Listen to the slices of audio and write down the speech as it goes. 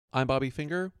I'm Bobby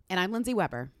Finger. And I'm Lindsay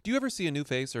Weber. Do you ever see a new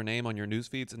face or name on your news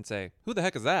feeds and say, who the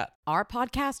heck is that? Our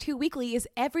podcast, Who Weekly, is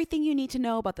everything you need to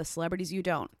know about the celebrities you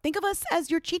don't. Think of us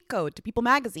as your cheat code to People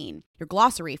magazine, your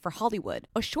glossary for Hollywood,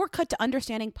 a shortcut to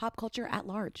understanding pop culture at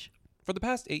large. For the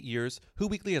past 8 years, Who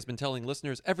Weekly has been telling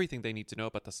listeners everything they need to know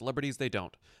about the celebrities they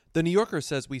don't. The New Yorker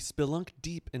says we spelunk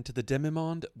deep into the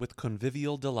demi-monde with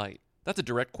convivial delight. That's a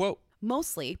direct quote.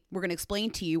 Mostly, we're going to explain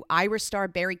to you Irish star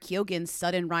Barry Keoghan's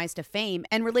sudden rise to fame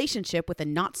and relationship with a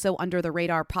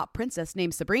not-so-under-the-radar pop princess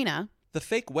named Sabrina. The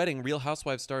fake wedding Real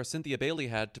Housewives star Cynthia Bailey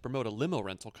had to promote a limo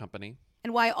rental company.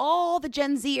 And why all the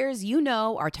Gen Zers you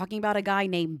know are talking about a guy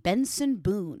named Benson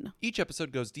Boone. Each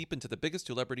episode goes deep into the biggest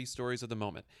celebrity stories of the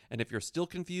moment. And if you're still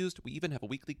confused, we even have a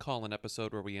weekly call-in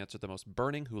episode where we answer the most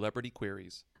burning celebrity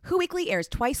queries. Who Weekly airs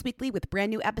twice weekly with brand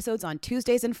new episodes on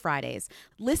Tuesdays and Fridays.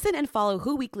 Listen and follow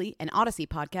Who Weekly, an Odyssey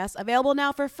podcast, available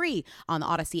now for free on the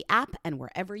Odyssey app and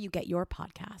wherever you get your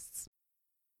podcasts.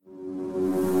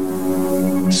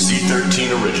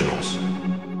 C13 Originals.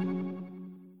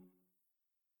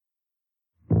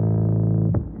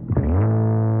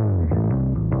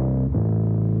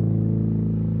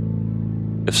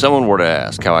 If someone were to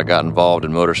ask how I got involved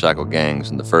in motorcycle gangs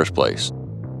in the first place,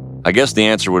 I guess the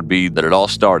answer would be that it all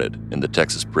started in the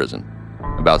Texas prison,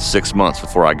 about 6 months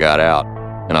before I got out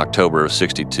in October of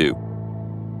 '62.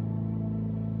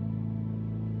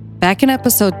 Back in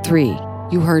episode 3,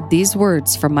 you heard these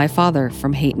words from my father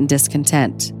from Hate and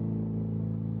Discontent.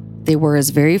 They were his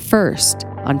very first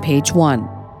on page 1.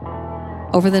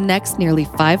 Over the next nearly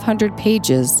 500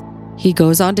 pages, he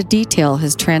goes on to detail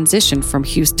his transition from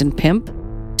Houston pimp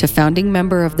to founding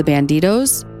member of the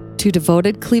Banditos, to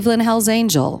devoted Cleveland Hells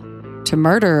Angel, to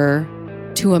murderer,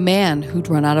 to a man who'd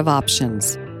run out of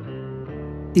options.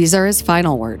 These are his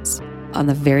final words on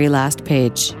the very last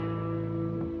page.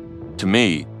 To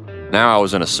me, now I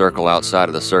was in a circle outside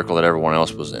of the circle that everyone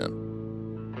else was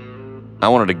in. I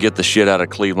wanted to get the shit out of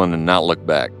Cleveland and not look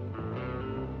back.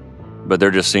 But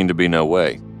there just seemed to be no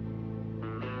way.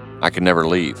 I could never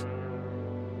leave.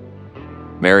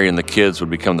 Mary and the kids would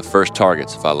become the first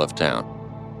targets if I left town.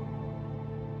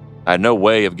 I had no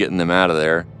way of getting them out of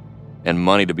there and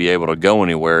money to be able to go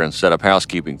anywhere and set up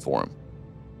housekeeping for them.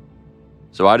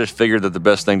 So I just figured that the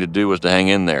best thing to do was to hang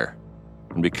in there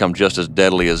and become just as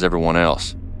deadly as everyone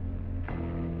else.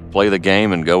 Play the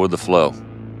game and go with the flow.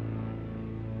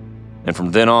 And from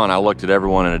then on, I looked at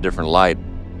everyone in a different light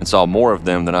and saw more of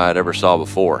them than I had ever saw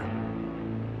before.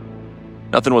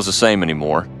 Nothing was the same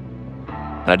anymore,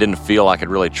 and I didn't feel I could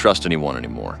really trust anyone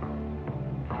anymore.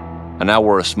 I now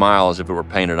wore a smile as if it were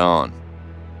painted on.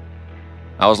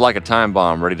 I was like a time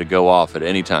bomb ready to go off at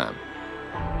any time.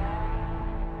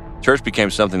 Church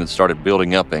became something that started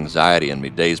building up anxiety in me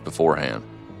days beforehand.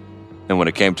 And when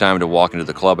it came time to walk into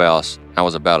the clubhouse, I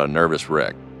was about a nervous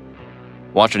wreck,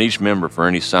 watching each member for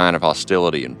any sign of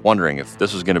hostility and wondering if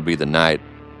this was going to be the night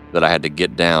that I had to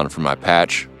get down for my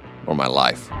patch or my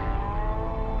life.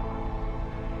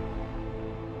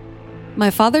 My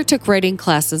father took writing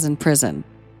classes in prison,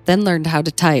 then learned how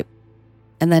to type,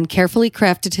 and then carefully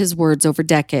crafted his words over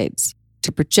decades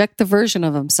to project the version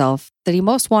of himself that he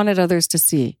most wanted others to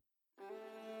see.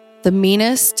 The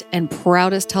meanest and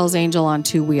proudest Hells Angel on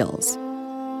two wheels.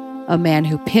 A man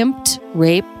who pimped,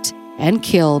 raped, and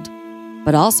killed,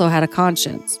 but also had a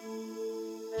conscience.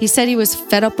 He said he was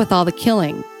fed up with all the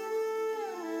killing.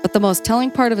 But the most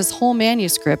telling part of his whole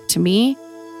manuscript, to me,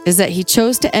 is that he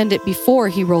chose to end it before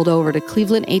he rolled over to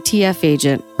Cleveland ATF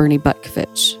agent Bernie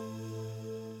Butkovich.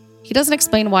 He doesn't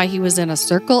explain why he was in a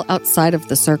circle outside of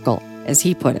the circle, as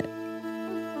he put it.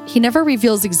 He never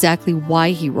reveals exactly why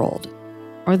he rolled,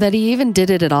 or that he even did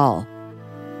it at all.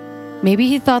 Maybe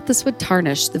he thought this would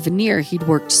tarnish the veneer he'd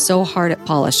worked so hard at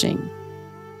polishing.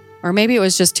 Or maybe it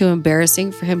was just too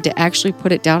embarrassing for him to actually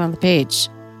put it down on the page.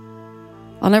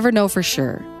 I'll never know for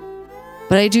sure.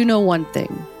 But I do know one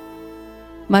thing.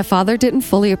 My father didn't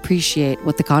fully appreciate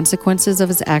what the consequences of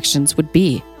his actions would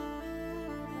be.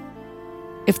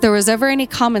 If there was ever any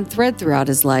common thread throughout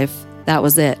his life, that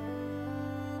was it.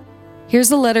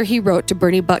 Here's a letter he wrote to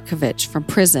Bernie Butkovich from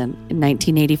prison in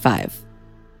 1985.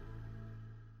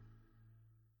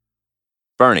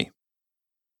 Bernie,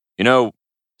 you know,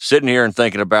 sitting here and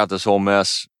thinking about this whole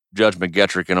mess, Judge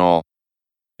McGetrick and all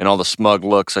the smug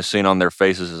looks I seen on their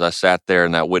faces as I sat there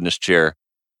in that witness chair,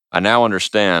 I now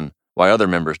understand why other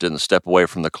members didn't step away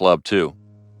from the club too.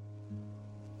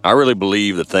 I really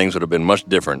believe that things would have been much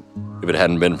different if it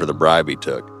hadn't been for the bribe he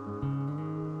took.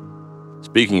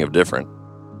 Speaking of different,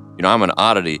 you know, I'm an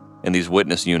oddity in these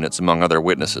witness units among other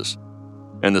witnesses,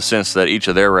 in the sense that each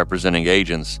of their representing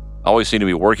agents always seem to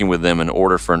be working with them in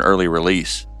order for an early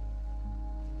release.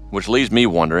 Which leaves me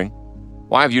wondering,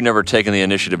 why have you never taken the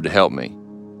initiative to help me?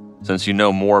 Since you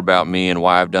know more about me and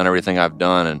why I've done everything I've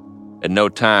done, and at no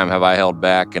time have I held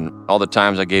back, and all the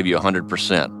times I gave you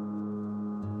 100%.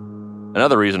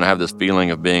 Another reason I have this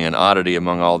feeling of being an oddity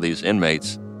among all these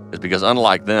inmates is because,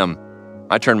 unlike them,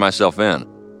 I turned myself in,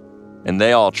 and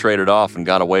they all traded off and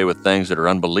got away with things that are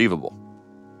unbelievable.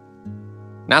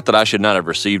 Not that I should not have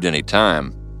received any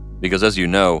time, because as you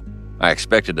know, I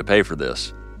expected to pay for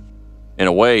this. In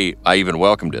a way, I even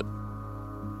welcomed it.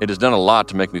 It has done a lot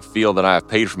to make me feel that I have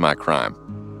paid for my crime.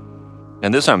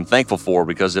 And this I'm thankful for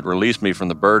because it released me from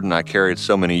the burden I carried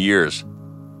so many years.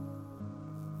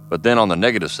 But then on the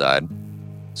negative side,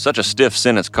 such a stiff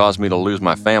sentence caused me to lose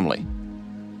my family.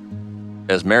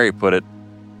 As Mary put it,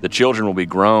 the children will be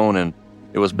grown and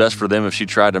it was best for them if she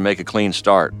tried to make a clean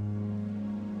start.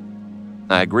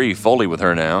 I agree fully with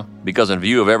her now, because in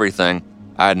view of everything,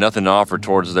 I had nothing to offer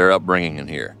towards their upbringing in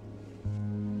here.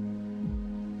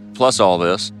 Plus all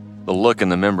this, the look in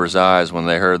the members' eyes when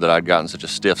they heard that I'd gotten such a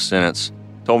stiff sentence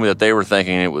told me that they were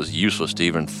thinking it was useless to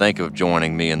even think of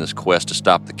joining me in this quest to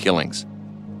stop the killings.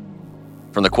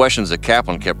 From the questions that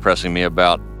Kaplan kept pressing me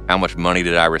about how much money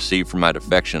did I receive for my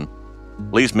defection,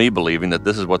 leaves me believing that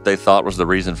this is what they thought was the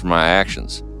reason for my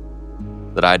actions.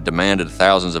 That I had demanded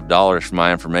thousands of dollars for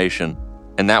my information,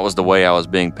 and that was the way I was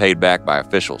being paid back by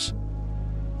officials.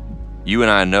 You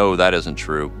and I know that isn't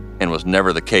true, and was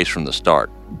never the case from the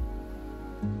start.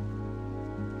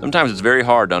 Sometimes it's very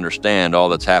hard to understand all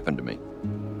that's happened to me,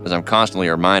 as I'm constantly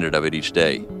reminded of it each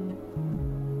day.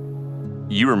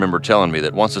 You remember telling me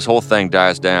that once this whole thing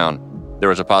dies down, there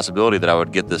was a possibility that I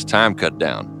would get this time cut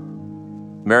down.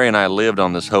 Mary and I lived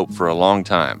on this hope for a long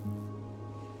time.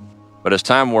 But as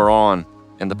time wore on,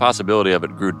 and the possibility of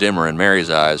it grew dimmer in Mary's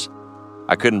eyes,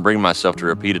 I couldn't bring myself to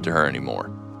repeat it to her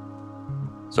anymore.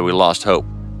 So we lost hope.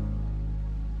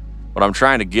 What I'm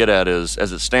trying to get at is,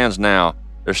 as it stands now,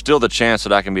 there's still the chance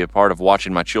that I can be a part of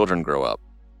watching my children grow up.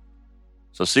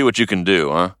 So see what you can do,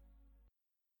 huh?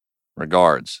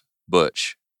 Regards,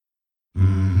 Butch.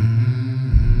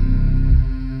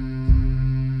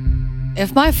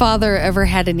 If my father ever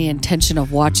had any intention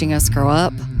of watching us grow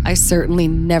up, I certainly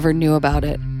never knew about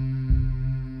it.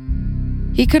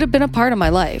 He could have been a part of my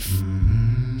life.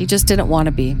 He just didn't want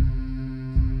to be.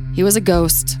 He was a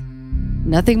ghost,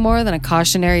 nothing more than a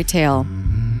cautionary tale.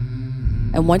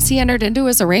 And once he entered into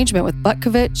his arrangement with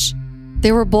Butkovich,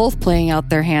 they were both playing out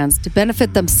their hands to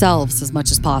benefit themselves as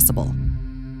much as possible.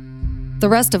 The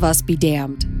rest of us be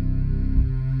damned.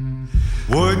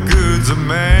 What good's a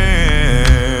man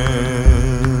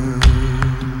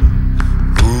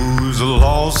who's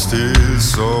lost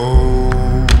his soul?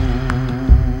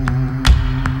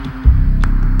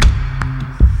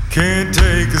 Can't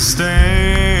take a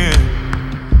stand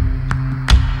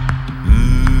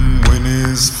when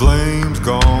his flame's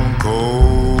gone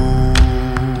cold.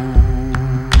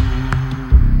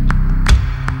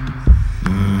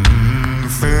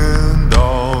 Fend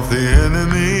off the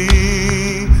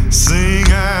enemy, sing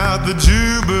out the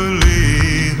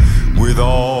jubilee with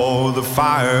all the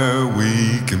fire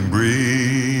we can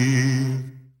breathe.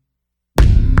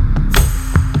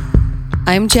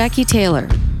 I'm Jackie Taylor,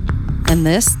 and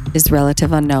this is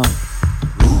Relative Unknown.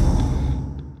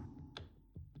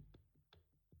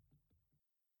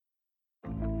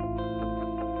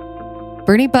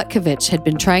 Bernie Butkovich had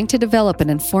been trying to develop an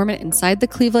informant inside the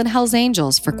Cleveland Hells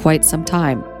Angels for quite some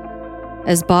time.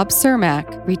 As Bob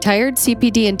Cermak, retired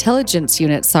CPD Intelligence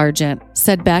Unit Sergeant,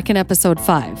 said back in episode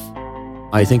 5.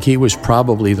 I think he was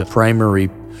probably the primary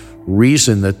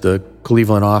reason that the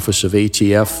Cleveland office of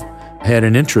ATF had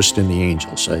an interest in the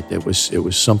Angels. It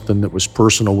was something that was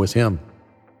personal with him.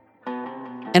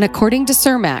 And according to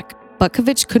Cermak,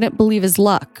 Butkovich couldn't believe his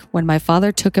luck when my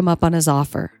father took him up on his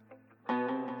offer.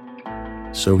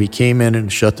 So he came in and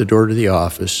shut the door to the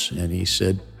office, and he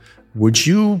said, "Would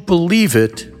you believe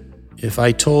it if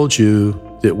I told you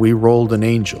that we rolled an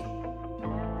angel?"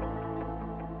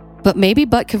 But maybe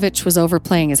Butkovich was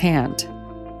overplaying his hand.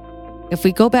 If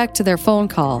we go back to their phone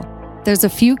call, there's a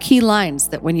few key lines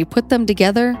that when you put them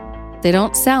together, they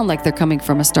don't sound like they're coming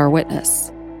from a star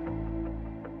witness.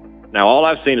 Now, all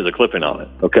I've seen is a clipping on it,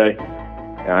 okay?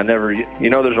 I never,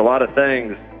 there's a lot of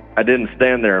things I didn't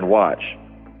stand there and watch.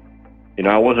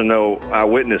 I wasn't no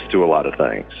eyewitness to a lot of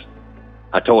things.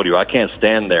 I told you, I can't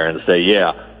stand there and say,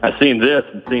 yeah, I've seen this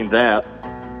and seen that.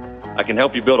 I can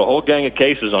help you build a whole gang of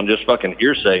cases on just fucking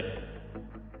hearsay.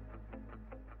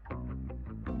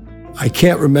 I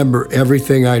can't remember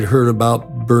everything I'd heard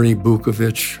about Bernie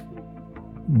Butkovich,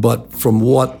 but from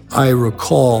what I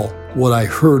recall, what I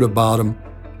heard about him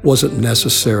wasn't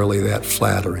necessarily that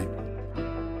flattering.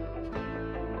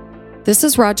 This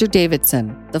is Roger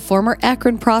Davidson, the former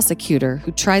Akron prosecutor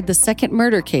who tried the second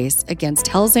murder case against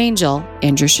Hell's Angel,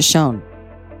 Andrew Shoshone.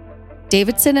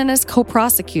 Davidson and his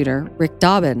co-prosecutor, Rick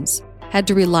Dobbins, had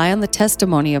to rely on the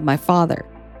testimony of my father.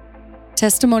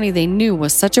 Testimony they knew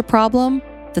was such a problem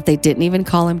that they didn't even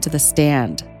call him to the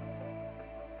stand.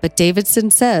 But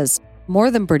Davidson says, more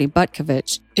than Bernie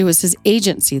Butkovich, it was his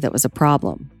agency that was a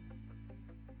problem.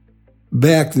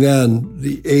 Back then,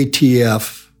 the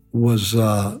ATF was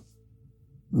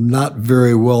not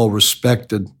very well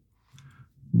respected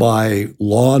by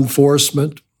law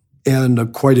enforcement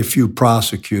and quite a few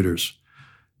prosecutors.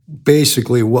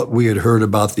 Basically, what we had heard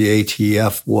about the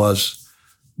ATF was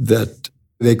that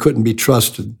they couldn't be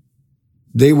trusted.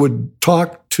 They would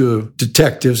talk to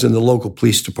detectives in the local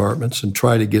police departments and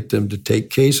try to get them to take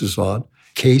cases on,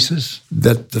 cases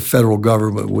that the federal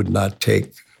government would not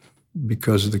take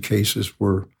because the cases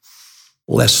were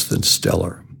less than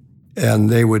stellar. And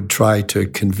they would try to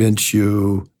convince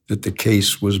you that the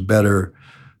case was better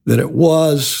than it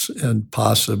was and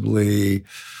possibly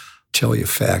tell you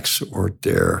facts that weren't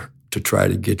there to try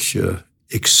to get you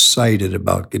excited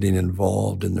about getting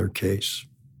involved in their case.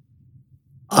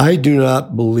 I do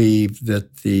not believe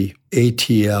that the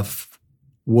ATF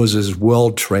was as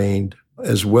well trained,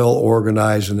 as well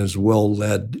organized, and as well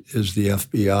led as the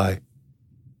FBI.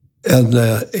 And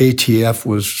the ATF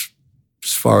was,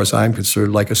 as far as I'm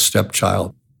concerned, like a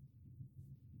stepchild.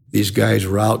 These guys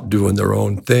were out doing their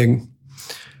own thing.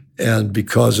 And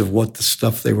because of what the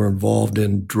stuff they were involved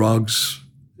in, drugs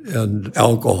and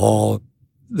alcohol,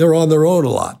 they're on their own a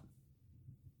lot.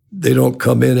 They don't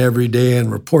come in every day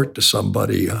and report to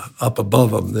somebody up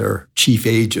above them, their chief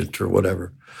agent or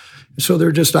whatever. So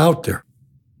they're just out there.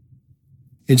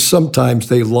 And sometimes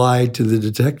they lied to the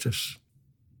detectives.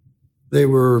 They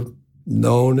were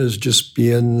known as just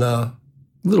being a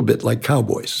little bit like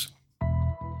cowboys.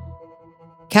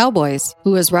 Cowboys,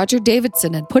 who, as Roger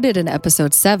Davidson had put it in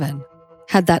episode 7,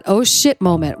 had that oh shit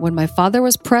moment when my father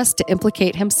was pressed to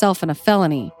implicate himself in a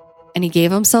felony, and he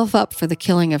gave himself up for the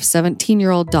killing of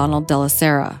 17-year-old Donald De La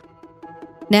Sera.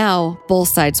 Now, both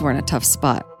sides were in a tough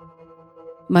spot.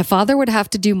 My father would have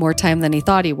to do more time than he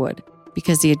thought he would,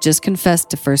 because he had just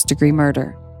confessed to first-degree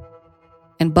murder.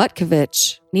 And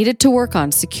Butkovich needed to work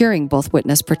on securing both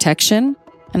witness protection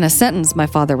and a sentence my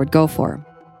father would go for.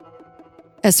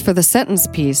 As for the sentence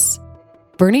piece,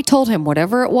 Bernie told him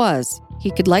whatever it was,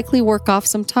 he could likely work off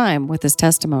some time with his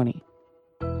testimony.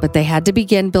 But they had to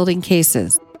begin building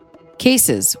cases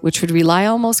which would rely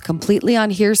almost completely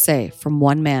on hearsay from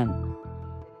one man.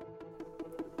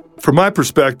 From my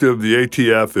perspective, the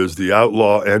ATF is the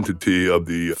outlaw entity of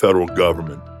the federal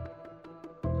government.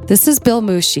 This is Bill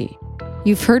Mushi.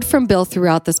 You've heard from Bill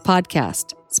throughout this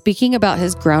podcast, speaking about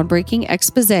his groundbreaking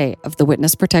expose of the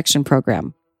Witness Protection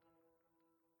Program.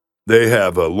 They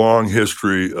have a long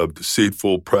history of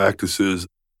deceitful practices.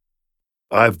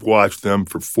 I've watched them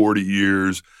for 40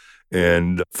 years,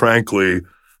 and frankly,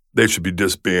 they should be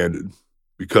disbanded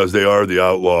because they are the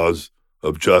outlaws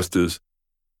of justice.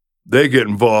 They get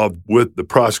involved with the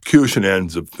prosecution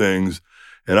ends of things,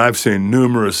 and I've seen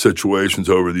numerous situations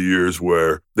over the years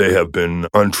where they have been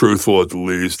untruthful at the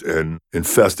least and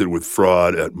infested with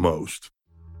fraud at most.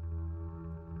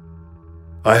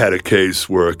 I had a case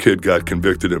where a kid got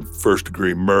convicted of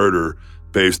first-degree murder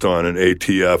based on an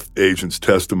ATF agent's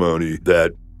testimony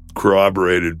that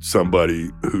corroborated somebody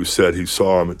who said he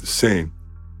saw him at the scene.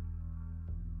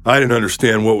 I didn't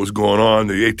understand what was going on.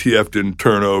 The ATF didn't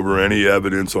turn over any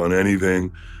evidence on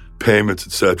anything, payments,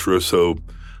 etc. So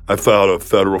I filed a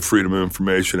Federal Freedom of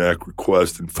Information Act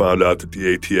request and found out that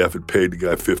the ATF had paid the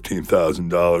guy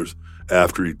 $15,000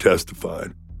 after he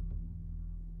testified.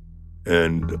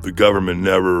 And the government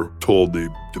never told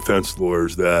the defense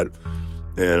lawyers that,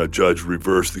 and a judge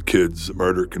reversed the kid's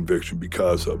murder conviction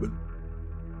because of it.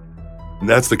 And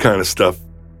that's the kind of stuff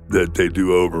that they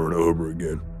do over and over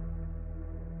again.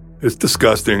 It's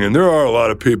disgusting, and there are a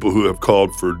lot of people who have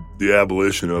called for the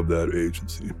abolition of that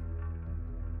agency.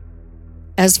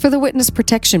 As for the witness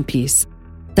protection piece,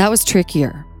 that was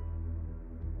trickier.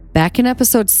 Back in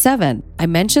episode 7, I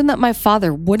mentioned that my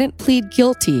father wouldn't plead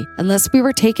guilty unless we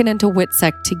were taken into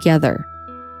WITSEC together.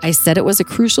 I said it was a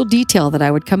crucial detail that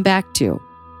I would come back to.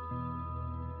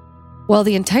 Well,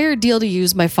 the entire deal to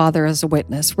use my father as a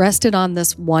witness rested on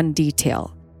this one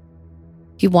detail.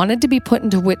 He wanted to be put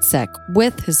into WITSEC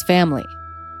with his family.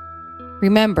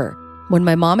 Remember, when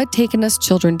my mom had taken us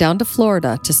children down to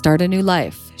Florida to start a new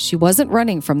life, she wasn't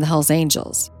running from the Hells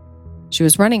Angels. She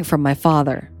was running from my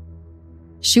father.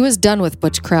 She was done with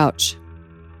Butch Crouch.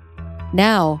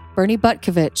 Now, Bernie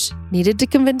Butkovich needed to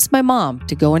convince my mom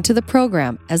to go into the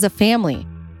program as a family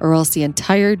or else the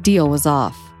entire deal was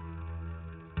off.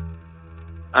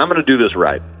 I'm going to do this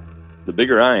right. The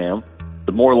bigger I am,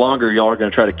 the more longer y'all are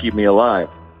going to try to keep me alive.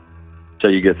 Till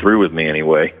you get through with me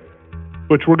anyway.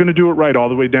 But we're going to do it right all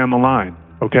the way down the line,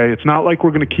 okay? It's not like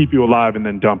we're going to keep you alive and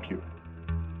then dump you.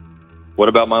 What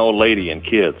about my old lady and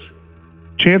kids?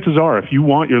 Chances are, if you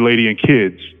want your lady and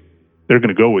kids, they're going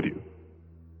to go with you.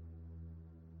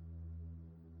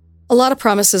 A lot of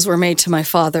promises were made to my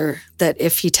father that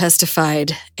if he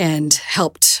testified and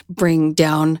helped bring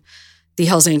down the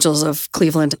Hells Angels of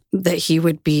Cleveland, that he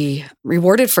would be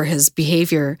rewarded for his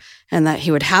behavior and that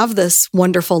he would have this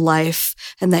wonderful life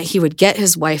and that he would get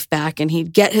his wife back and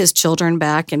he'd get his children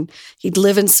back and he'd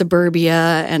live in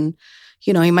suburbia and,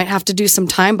 you know, he might have to do some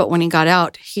time, but when he got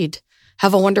out, he'd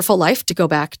have a wonderful life to go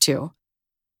back to.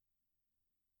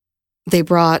 They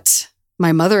brought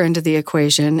my mother into the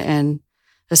equation and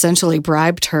essentially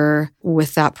bribed her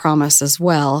with that promise as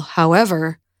well.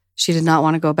 However, she did not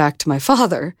want to go back to my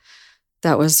father.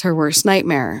 That was her worst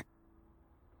nightmare.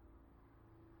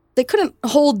 They couldn't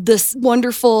hold this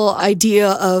wonderful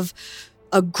idea of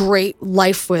a great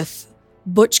life with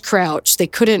Butch Crouch. They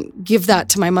couldn't give that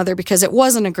to my mother because it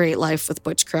wasn't a great life with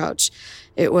Butch Crouch.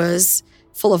 It was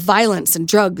full of violence and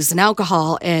drugs and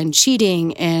alcohol and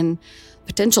cheating and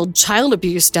potential child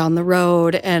abuse down the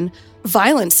road and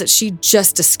violence that she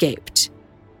just escaped.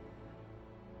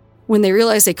 When they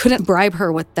realized they couldn't bribe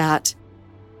her with that,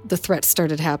 the threats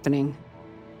started happening.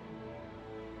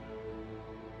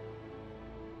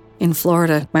 In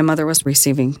Florida, my mother was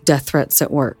receiving death threats at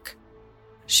work.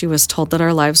 She was told that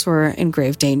our lives were in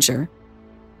grave danger,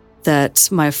 that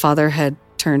my father had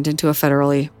turned into a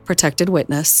federally protected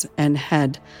witness and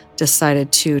had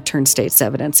decided to turn state's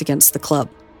evidence against the club.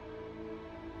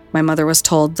 My mother was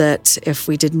told that if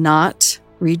we did not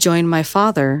rejoin my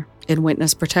father in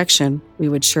witness protection, we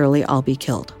would surely all be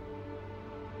killed.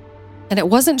 And it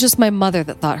wasn't just my mother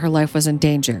that thought her life was in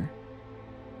danger.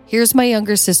 Here's my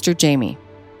younger sister, Jamie.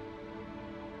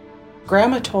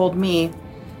 Grandma told me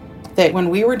that when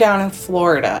we were down in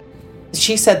Florida,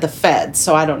 she said the feds,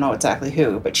 so I don't know exactly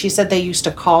who, but she said they used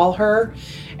to call her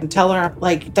and tell her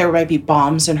like there might be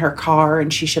bombs in her car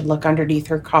and she should look underneath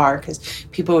her car because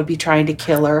people would be trying to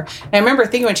kill her. And I remember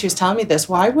thinking when she was telling me this,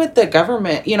 why would the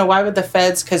government, why would the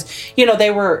feds, because,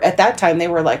 they were, at that time, they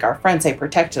were like our friends, they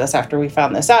protected us after we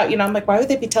found this out. I'm like, why would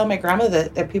they be telling my grandma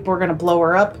that people were going to blow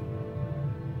her up?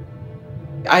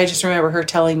 I just remember her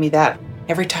telling me that.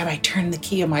 Every time I turned the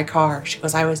key in my car, she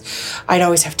goes, I'd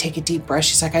always have to take a deep breath.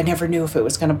 She's like, I never knew if it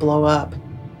was going to blow up.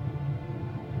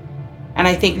 And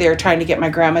I think they were trying to get my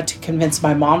grandma to convince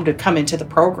my mom to come into the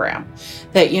program.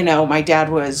 That, my dad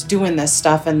was doing this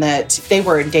stuff and that they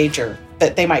were in danger,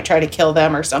 that they might try to kill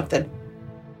them or something.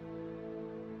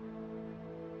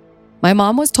 My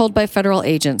mom was told by federal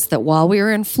agents that while we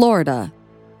were in Florida,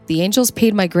 the Angels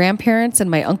paid my grandparents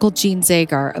and my Uncle Gene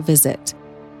Zagar a visit.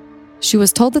 She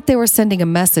was told that they were sending a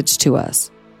message to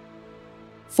us.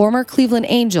 Former Cleveland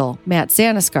Angel, Matt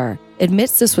Zaniskar,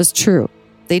 admits this was true.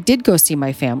 They did go see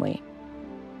my family.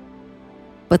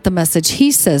 But the message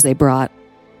he says they brought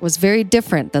was very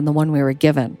different than the one we were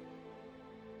given.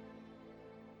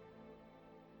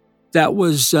 That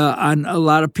was on a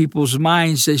lot of people's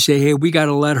minds. They say, hey, we got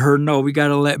to let her know. We got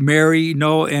to let Mary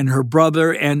know and her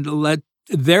brother and let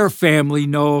their family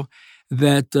know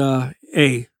that,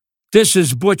 hey, this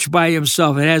is Butch by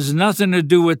himself. It has nothing to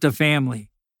do with the family.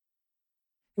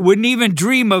 Wouldn't even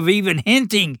dream of even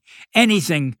hinting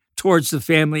anything towards the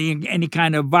family, any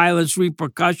kind of violence,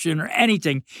 repercussion, or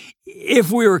anything,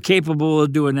 if we were capable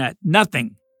of doing that.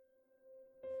 Nothing.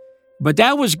 But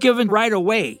that was given right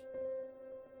away.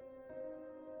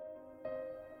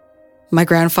 My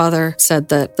grandfather said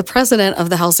that the president of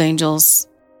the Hells Angels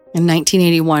in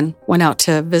 1981 went out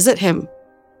to visit him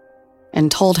and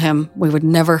told him we would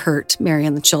never hurt Mary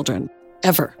and the children,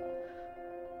 ever.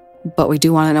 But we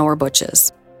do want to know where Butch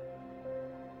is.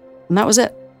 And that was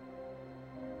it.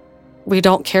 We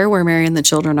don't care where Mary and the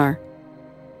children are.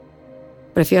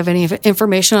 But if you have any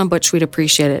information on Butch, we'd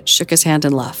appreciate it. Shook his hand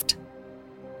and left.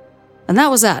 And that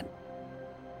was that.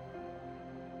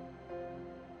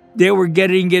 They were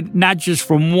getting it not just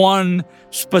from one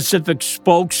specific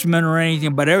spokesman or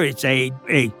anything, but everybody say,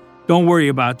 hey, don't worry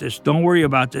about this. Don't worry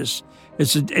about this.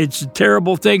 It's a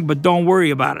terrible thing, but don't worry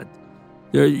about it.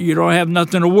 You don't have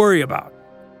nothing to worry about.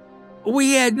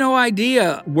 We had no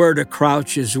idea where the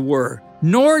Crouches were,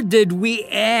 nor did we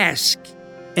ask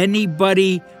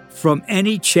anybody from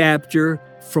any chapter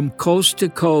from coast to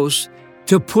coast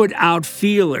to put out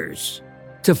feelers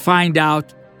to find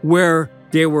out where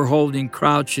they were holding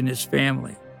Crouch and his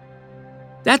family.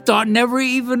 That thought never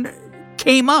even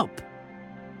came up.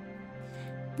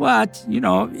 But,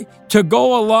 to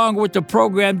go along with the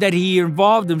program that he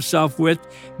involved himself with,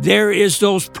 there is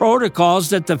those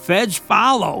protocols that the feds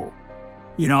follow,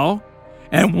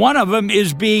 And one of them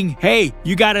is hey,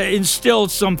 you got to instill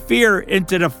some fear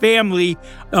into the family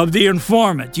of the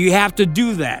informant. You have to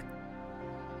do that.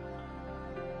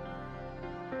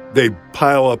 They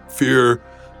pile up fear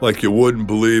like you wouldn't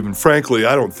believe. And frankly,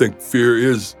 I don't think fear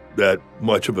is that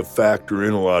much of a factor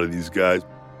in a lot of these guys.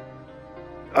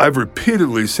 I've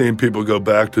repeatedly seen people go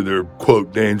back to their,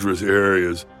 quote, dangerous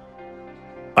areas.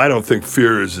 I don't think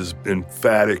fear is as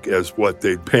emphatic as what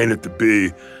they paint it to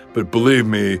be, but believe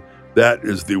me, that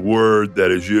is the word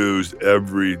that is used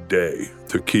every day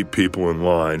to keep people in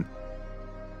line.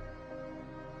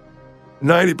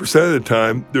 90% of the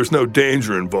time, there's no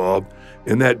danger involved,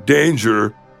 and that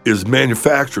danger is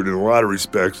manufactured in a lot of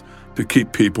respects to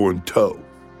keep people in tow.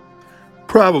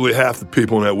 Probably half the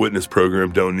people in that witness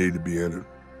program don't need to be in it,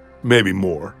 maybe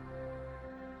more.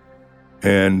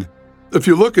 And if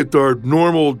you look at our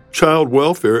normal child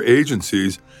welfare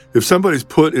agencies, if somebody's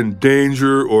put in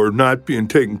danger or not being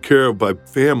taken care of by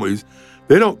families,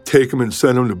 they don't take them and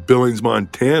send them to Billings,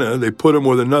 Montana. They put them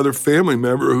with another family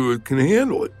member who can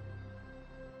handle it.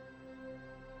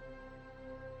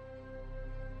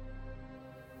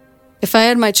 If I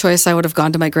had my choice, I would have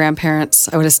gone to my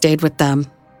grandparents. I would have stayed with them.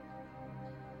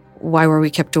 Why were we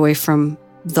kept away from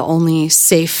the only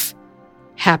safe,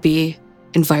 happy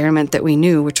environment that we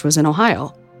knew, which was in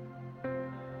Ohio?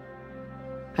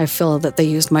 I feel that they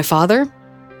used my father,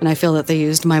 and I feel that they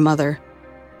used my mother,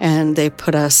 and they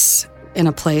put us in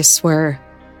a place where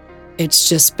it's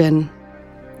just been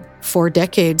 4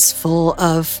 decades full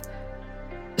of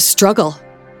struggle.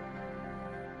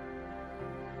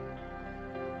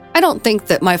 I don't think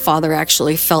that my father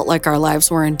actually felt like our lives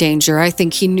were in danger. I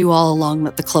think he knew all along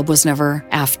that the club was never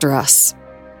after us.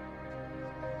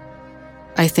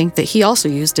 I think that he also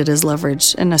used it as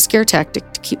leverage and a scare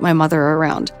tactic to keep my mother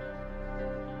around.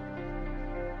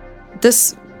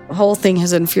 This whole thing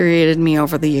has infuriated me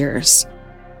over the years.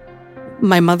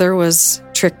 My mother was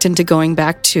tricked into going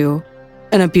back to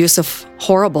an abusive,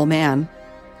 horrible man.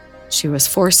 She was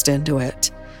forced into it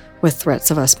with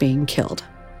threats of us being killed.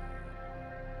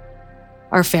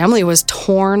 Our family was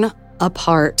torn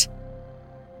apart.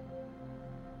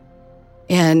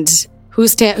 And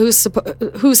who's to answer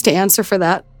for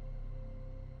that?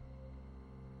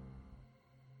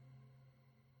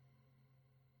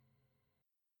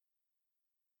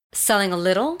 Selling a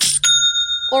little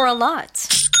or a lot?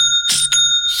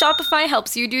 Shopify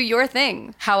helps you do your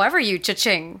thing, however you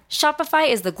cha-ching. Shopify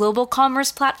is the global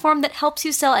commerce platform that helps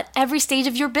you sell at every stage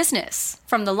of your business.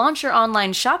 From the launch your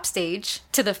online shop stage,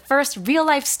 to the first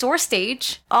real-life store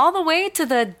stage, all the way to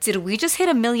the did we just hit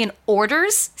 1 million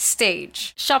orders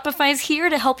stage. Shopify's here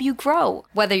to help you grow.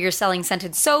 Whether you're selling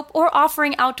scented soap or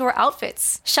offering outdoor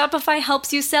outfits, Shopify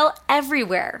helps you sell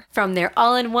everywhere. From their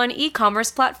all-in-one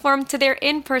e-commerce platform to their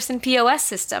in-person POS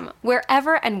system,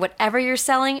 wherever and whatever you're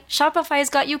selling, Shopify's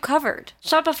got you covered.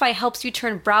 Shopify helps you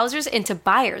turn browsers into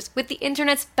buyers with the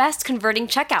internet's best converting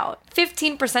checkout.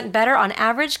 15% better on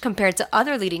average compared to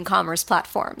other leading commerce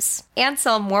platforms. And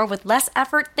sell more with less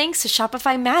effort thanks to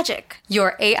Shopify Magic,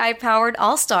 your AI-powered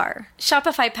all-star.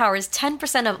 Shopify powers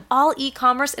 10% of all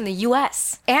e-commerce in the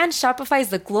US. And Shopify is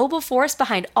the global force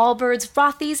behind Allbirds,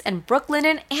 Rothy's, and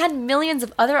Brooklinen, and millions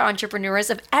of other entrepreneurs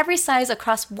of every size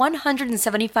across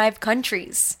 175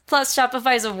 countries. Plus,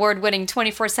 Shopify's award-winning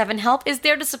 24/7 help is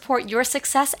there to support your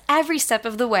success every step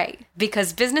of the way.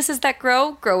 Because businesses that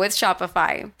grow, grow with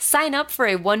Shopify. Sign up for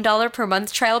a $1 per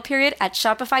month trial period at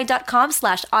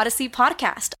shopify.com/Odyssey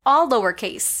Podcast, all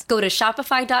lowercase. Go to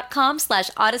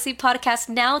shopify.com/Odyssey Podcast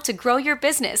now to grow your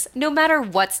business, no matter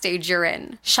what stage you're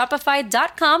in.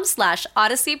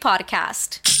 Shopify.com/Odyssey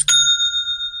Podcast.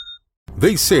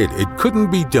 They said it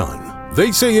couldn't be done.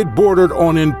 They say it bordered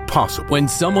on impossible. When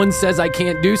someone says I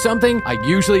can't do something, I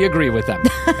usually agree with them.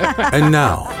 And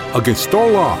now, against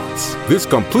all odds, this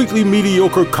completely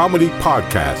mediocre comedy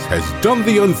podcast has done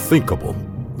the unthinkable.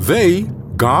 They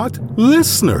got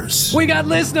listeners. We got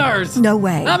listeners! No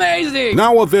way. Amazing!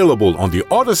 Now available on the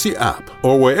Odyssey app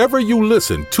or wherever you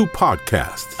listen to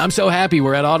podcasts. I'm so happy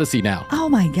we're at Odyssey now. Oh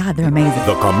my God, they're amazing.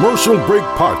 The Commercial Break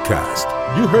Podcast.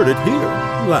 You heard it here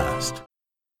last.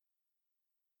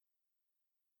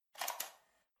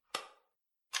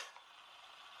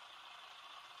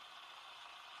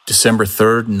 December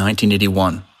 3rd,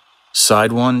 1981.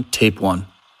 Side 1, Tape 1.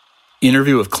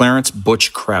 Interview of Clarence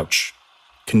Butch Crouch.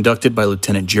 Conducted by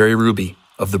Lieutenant Jerry Ruby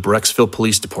of the Brecksville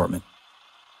Police Department.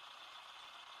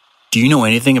 Do you know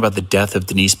anything about the death of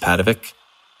Denise Padovic?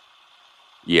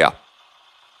 Yeah.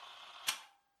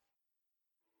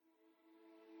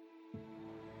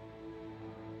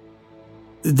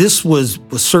 This was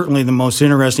certainly the most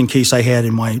interesting case I had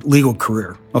in my legal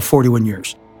career of 41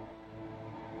 years.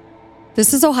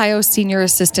 This is Ohio's Senior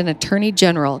Assistant Attorney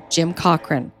General, Jim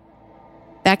Cochran.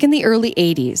 Back in the early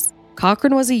 80s,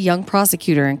 Cochran was a young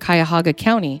prosecutor in Cuyahoga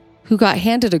County who got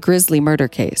handed a grisly murder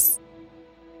case.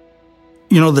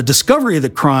 The discovery of the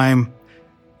crime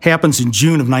happens in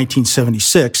June of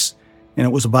 1976, and it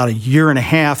was about a year and a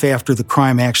half after the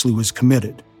crime actually was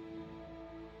committed.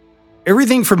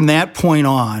 Everything from that point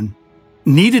on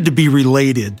needed to be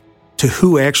related to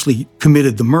who actually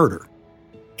committed the murder.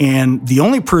 And the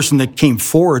only person that came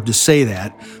forward to say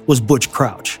that was Butch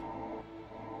Crouch.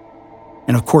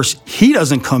 And of course, he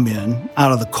doesn't come in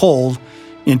out of the cold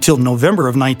until November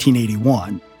of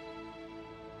 1981.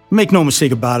 Make no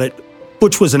mistake about it,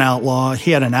 Butch was an outlaw.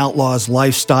 He had an outlaw's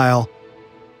lifestyle.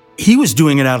 He was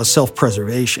doing it out of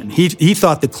self-preservation. He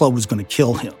thought the club was going to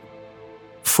kill him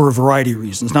for a variety of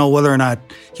reasons. Now, whether or not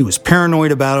he was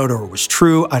paranoid about it or it was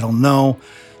true, I don't know.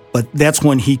 But that's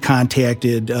when he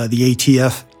contacted the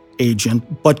ATF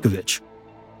agent, Butkovich.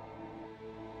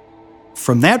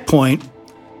 From that point,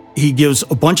 he gives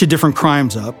a bunch of different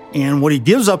crimes up, and what he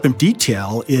gives up in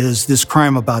detail is this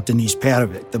crime about Denise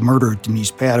Padovic, the murder of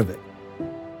Denise Padovic.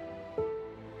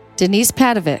 Denise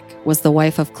Padovic was the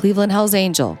wife of Cleveland Hells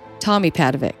Angel, Tommy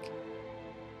Padovic.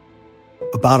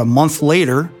 About a month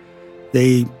later,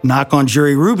 they knock on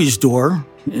Jerry Ruby's door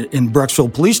in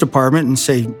Brecksville Police Department and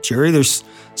say, Jerry, there's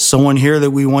someone here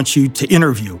that we want you to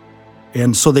interview.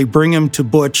 And so they bring him to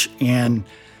Butch and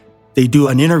they do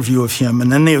an interview of him, and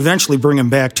then they eventually bring him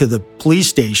back to the police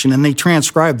station and they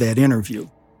transcribe that interview.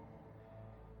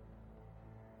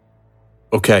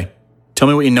 Okay, tell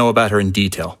me what you know about her in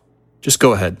detail. Just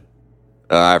go ahead.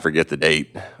 I forget the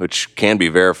date, which can be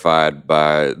verified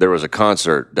by, there was a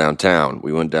concert downtown.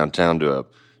 We went downtown to a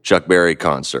Chuck Berry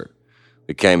concert.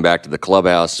 We came back to the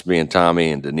clubhouse, me and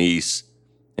Tommy and Denise,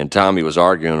 and Tommy was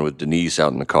arguing with Denise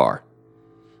out in the car,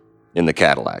 in the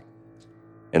Cadillac.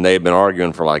 And they had been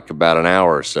arguing for like about an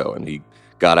hour or so, and he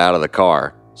got out of the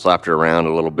car, slapped her around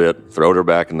a little bit, throwed her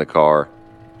back in the car.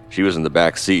 She was in the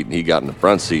back seat, and he got in the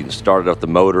front seat and started up the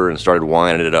motor and started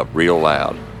winding it up real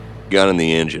loud, gunning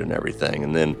the engine and everything.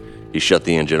 And then he shut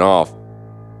the engine off,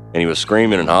 and he was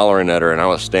screaming and hollering at her, and I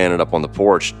was standing up on the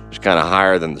porch, just kind of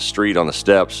higher than the street on the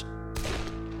steps,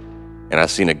 and I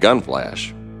seen a gun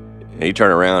flash. And he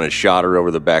turned around and shot her over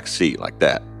the back seat like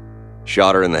that.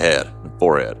 Shot her in the head, the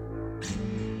forehead.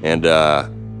 And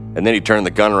then he turned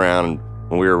the gun around, and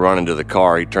when we were running to the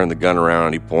car, he turned the gun around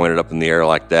and he pointed up in the air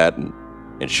like that and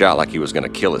shot like he was going to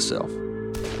kill himself.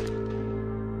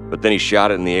 But then he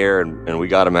shot it in the air, and we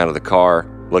got him out of the car,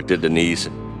 looked at Denise,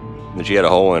 and she had a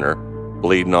hole in her,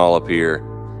 bleeding all up here,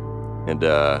 and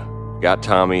got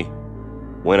Tommy,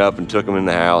 went up and took him in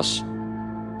the house.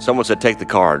 Someone said, take the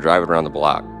car and drive it around the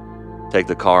block. Take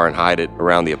the car and hide it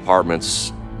around the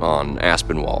apartments on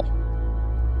Aspinwall.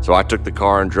 So I took the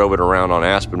car and drove it around on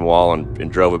Aspinwall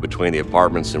and drove it between the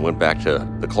apartments and went back to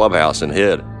the clubhouse and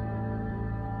hid.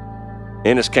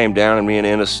 Ennis came down, and me and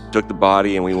Ennis took the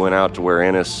body, and we went out to where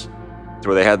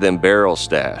they had them barrels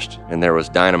stashed, and there was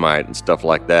dynamite and stuff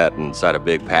like that inside a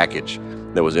big package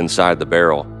that was inside the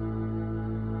barrel.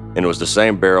 And it was the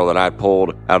same barrel that I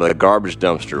pulled out of the garbage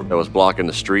dumpster that was blocking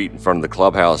the street in front of the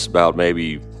clubhouse about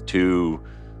maybe 3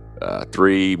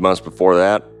 months before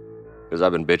that. Because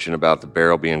I've been bitching about the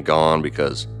barrel being gone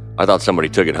because I thought somebody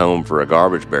took it home for a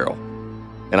garbage barrel.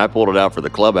 And I pulled it out for the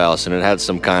clubhouse, and it had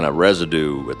some kind of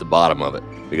residue at the bottom of it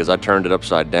because I turned it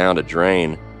upside down to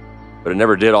drain, but it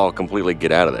never did all completely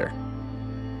get out of there.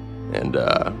 And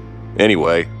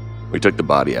anyway, we took the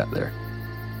body out there,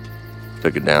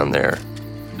 took it down there,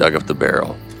 dug up the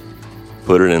barrel,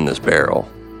 put it in this barrel,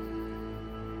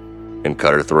 and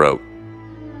cut her throat,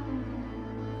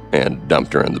 and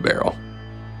dumped her in the barrel.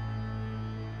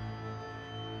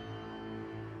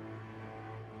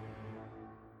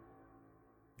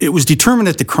 It was determined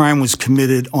that the crime was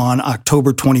committed on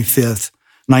October 25th,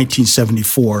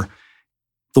 1974.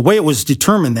 The way it was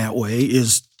determined that way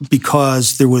is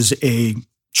because there was a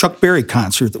Chuck Berry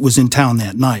concert that was in town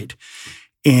that night.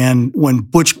 And when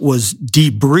Butch was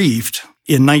debriefed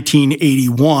in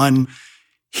 1981,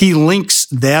 he links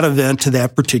that event to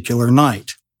that particular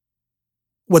night.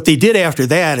 What they did after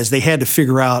that is they had to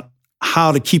figure out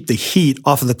how to keep the heat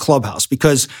off of the clubhouse,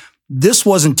 because this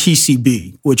wasn't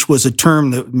TCB, which was a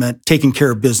term that meant taking care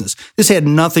of business. This had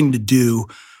nothing to do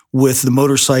with the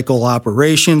motorcycle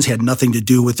operations, had nothing to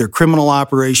do with their criminal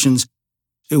operations.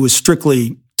 It was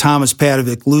strictly Thomas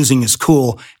Padovic losing his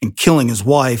cool and killing his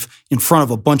wife in front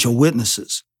of a bunch of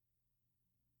witnesses.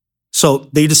 So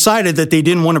they decided that they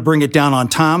didn't want to bring it down on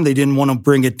Tom. They didn't want to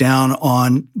bring it down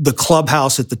on the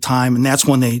clubhouse at the time. And that's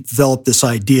when they developed this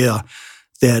idea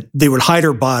that they would hide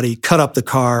her body, cut up the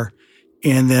car,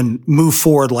 and then move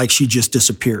forward like she just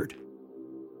disappeared.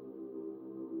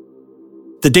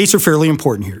 The dates are fairly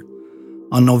important here.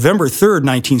 On November 3rd,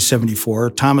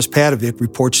 1974, Thomas Padovic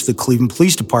reports to the Cleveland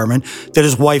Police Department that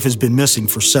his wife has been missing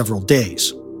for several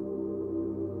days.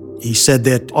 He said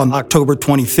that on October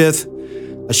 25th,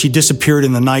 she disappeared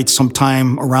in the night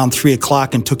sometime around 3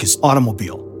 o'clock and took his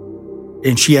automobile.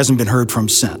 And she hasn't been heard from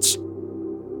since.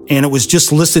 And it was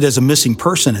just listed as a missing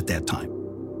person at that time.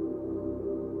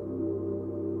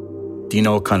 Do you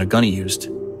know what kind of gun he used?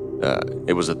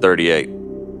 It was a .38.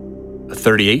 A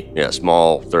 .38? Yeah,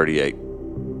 small .38.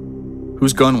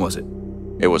 Whose gun was it?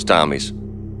 It was Tommy's.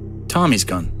 Tommy's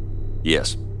gun?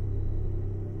 Yes.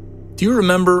 Do you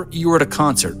remember you were at a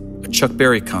concert, a Chuck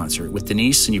Berry concert with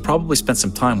Denise, and you probably spent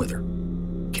some time with her?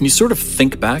 Can you sort of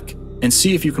think back and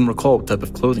see if you can recall what type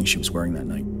of clothing she was wearing that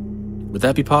night? Would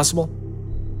that be possible?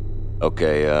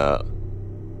 Okay,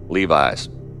 Levi's.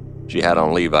 She had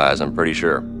on Levi's, I'm pretty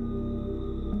sure.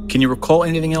 Can you recall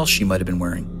anything else she might have been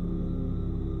wearing?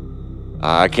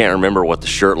 I can't remember what the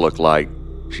shirt looked like.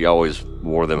 She always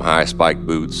wore them high spiked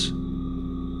boots.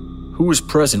 Who was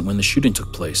present when the shooting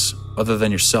took place, other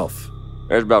than yourself?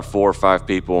 There's about 4 or 5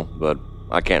 people, but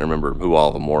I can't remember who all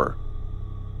of them were.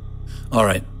 All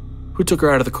right. Who took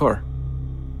her out of the car?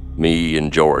 Me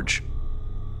and George.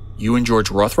 You and George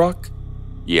Rothrock?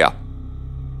 Yeah.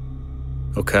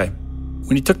 Okay.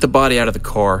 When you took the body out of the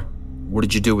car, what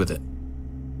did you do with it?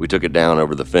 We took it down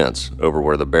over the fence, over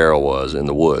where the barrel was in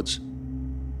the woods.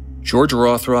 George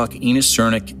Rothrock, Enos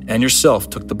Cernick, and yourself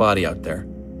took the body out there.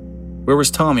 Where was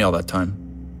Tommy all that time?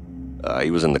 He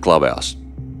was in the clubhouse.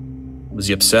 Was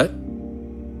he upset?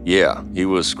 Yeah, he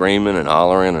was screaming and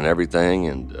hollering and everything,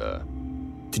 and,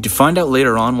 Did you find out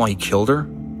later on why he killed her?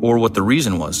 Or what the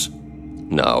reason was?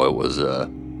 No,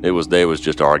 they was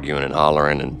just arguing and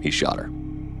hollering, and he shot her.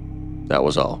 That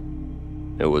was all.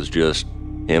 It was just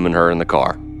him and her in the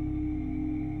car.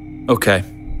 Okay.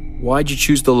 Why'd you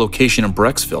choose the location in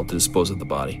Brecksville to dispose of the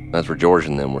body? That's where George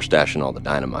and them were stashing all the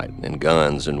dynamite and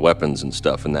guns and weapons and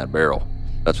stuff in that barrel.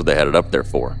 That's what they had it up there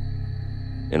for.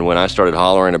 And when I started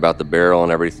hollering about the barrel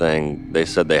and everything, they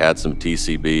said they had some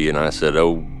TCB, and I said,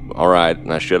 oh, all right,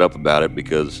 and I shut up about it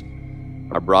because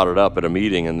I brought it up at a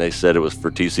meeting and they said it was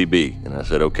for TCB, and I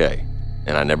said, okay.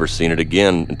 And I never seen it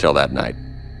again until that night.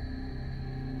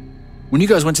 When you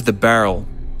guys went to the barrel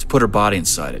to put her body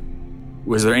inside it,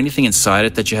 was there anything inside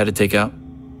it that you had to take out?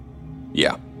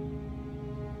 Yeah.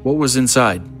 What was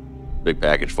inside? Big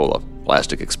package full of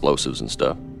plastic explosives and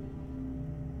stuff.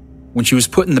 When she was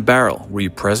put in the barrel, were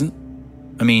you present?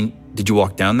 I mean, did you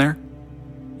walk down there?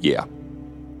 Yeah.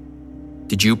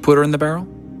 Did you put her in the barrel?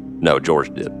 No,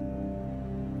 George did.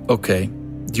 Okay.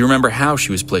 Do you remember how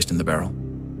she was placed in the barrel?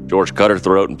 George cut her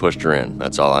throat and pushed her in.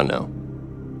 That's all I know.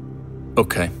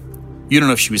 Okay. You don't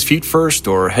know if she was feet first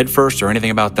or head first or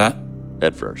anything about that?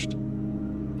 Head first.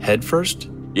 Head first?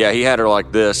 Yeah, he had her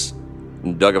like this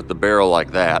and dug up the barrel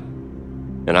like that.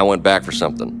 And I went back for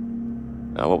something.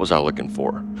 What was I looking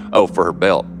for? Oh, for her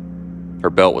belt. Her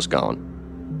belt was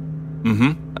gone.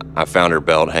 Mm-hmm. I found her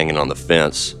belt hanging on the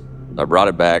fence. I brought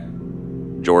it back.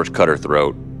 George cut her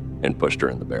throat and pushed her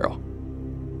in the barrel.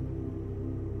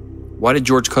 Why did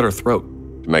George cut her throat?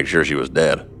 To make sure she was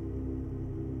dead.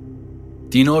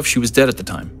 Do you know if she was dead at the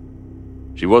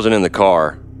time? She wasn't in the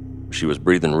car. She was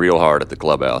breathing real hard at the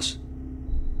clubhouse.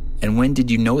 And when did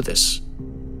you know this?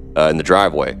 In the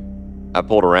driveway. I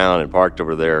pulled around and parked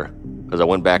over there because I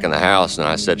went back in the house and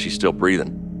I said she's still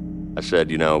breathing. I said,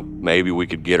 maybe we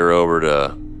could get her over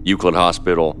to Euclid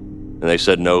Hospital. And they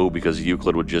said no because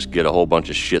Euclid would just get a whole bunch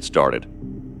of shit started.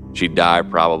 She'd die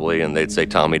probably and they'd say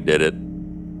Tommy did it.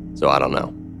 So I don't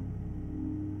know.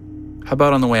 How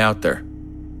about on the way out there?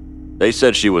 They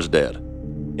said she was dead.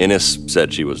 Ennis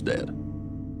said she was dead.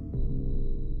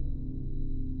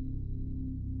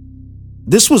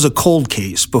 This was a cold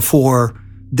case before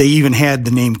they even had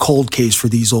the name cold case for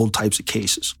these old types of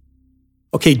cases.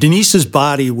 Okay, Denise's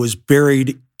body was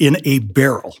buried in a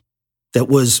barrel that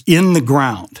was in the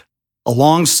ground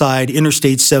alongside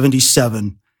Interstate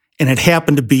 77, and it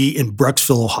happened to be in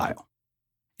Brecksville, Ohio.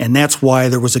 And that's why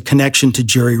there was a connection to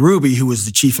Jerry Ruby, who was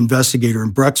the chief investigator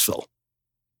in Brecksville.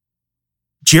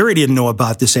 Jerry didn't know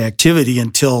about this activity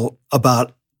until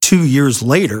about 2 years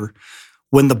later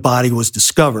when the body was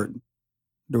discovered.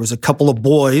 There was a couple of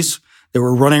boys that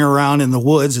were running around in the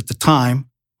woods at the time.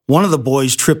 One of the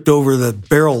boys tripped over the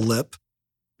barrel lip,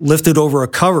 lifted over a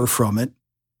cover from it,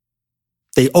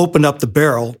 They opened up the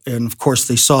barrel, and of course,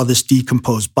 they saw this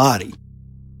decomposed body.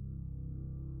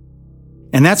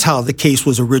 And that's how the case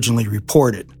was originally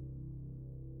reported.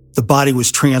 The body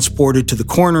was transported to the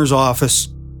coroner's office,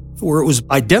 where it was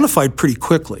identified pretty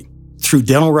quickly through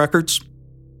dental records.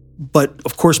 But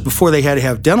of course, before they had to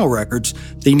have dental records,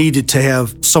 they needed to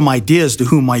have some idea as to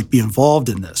who might be involved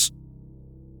in this.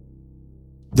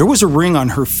 There was a ring on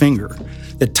her finger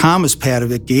that Thomas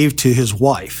Padovic gave to his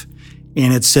wife,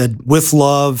 and it said, "With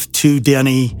love to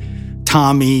Denny,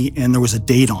 Tommy," and there was a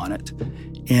date on it.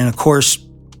 And of course,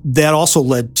 that also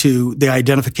led to the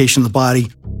identification of the body.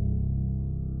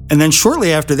 And then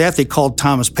shortly after that, they called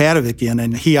Thomas Padovic in,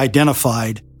 and he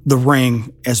identified the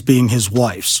ring as being his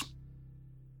wife's.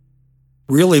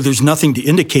 Really, there's nothing to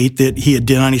indicate that he had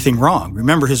done anything wrong.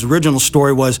 Remember, his original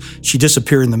story was, she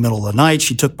disappeared in the middle of the night,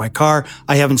 she took my car,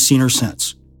 I haven't seen her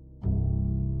since.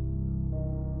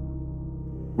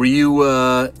 Were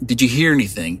you, did you hear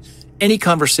anything? Any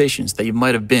conversations that you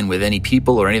might have been with any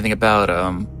people or anything about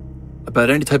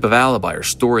any type of alibi or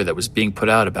story that was being put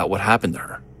out about what happened to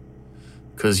her?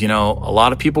 Because, a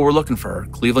lot of people were looking for her,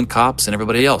 Cleveland cops and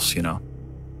everybody else,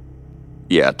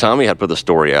 Yeah, Tommy had put the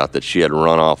story out that she had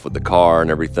run off with the car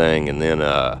and everything, and then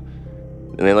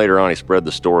later on he spread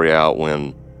the story out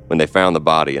when they found the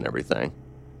body and everything.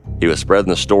 He was spreading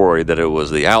the story that it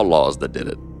was the outlaws that did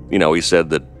it. He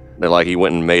said that he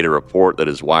went and made a report that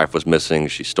his wife was missing,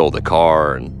 she stole the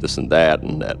car and this and that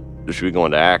she should be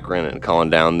going to Akron and calling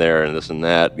down there and this and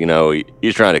that.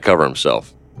 He's trying to cover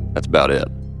himself. That's about it.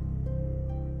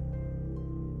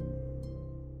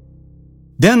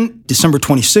 Then, December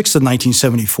 26th of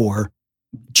 1974,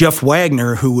 Jeff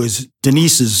Wagner, who was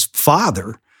Denise's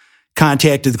father,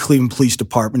 contacted the Cleveland Police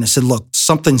Department and said, "Look,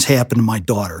 something's happened to my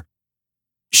daughter.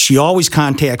 She always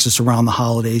contacts us around the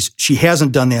holidays. She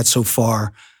hasn't done that so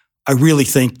far. I really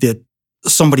think that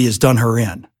somebody has done her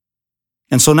in."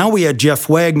 And so now we had Jeff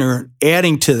Wagner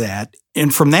adding to that.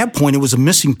 And from that point, it was a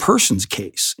missing persons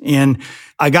case. And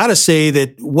I got to say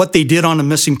that what they did on the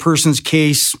missing persons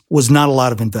case was not a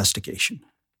lot of investigation.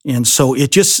 And so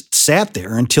it just sat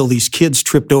there until these kids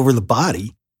tripped over the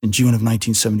body in June of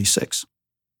 1976.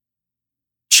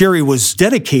 Jerry was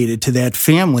dedicated to that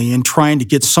family and trying to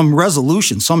get some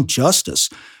resolution, some justice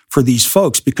for these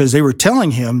folks, because they were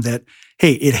telling him that,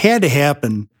 hey, it had to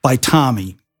happen by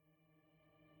Tommy.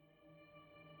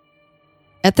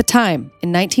 At the time,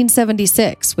 in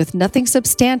 1976, with nothing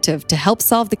substantive to help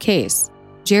solve the case,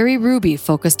 Jerry Ruby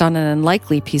focused on an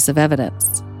unlikely piece of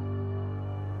evidence.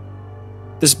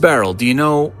 This barrel,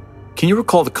 can you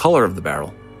recall the color of the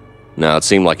barrel? No, it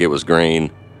seemed like it was green.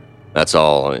 That's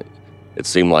all. It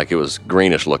seemed like it was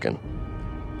greenish looking.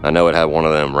 I know it had one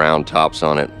of them round tops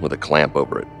on it with a clamp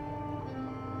over it.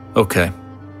 Okay.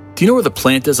 Do you know where the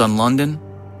plant is on London?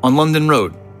 On London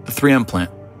Road, the 3M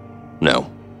plant? No.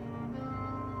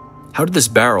 How did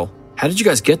you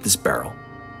guys get this barrel?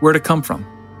 Where'd it come from?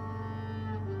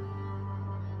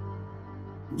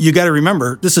 You got to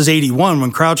remember, this is 81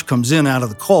 when Crouch comes in out of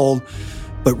the cold,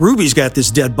 but Ruby's got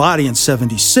this dead body in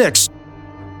 76.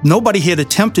 Nobody had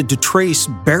attempted to trace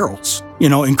barrels,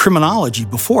 in criminology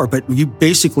before, but you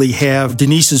basically have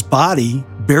Denise's body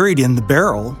buried in the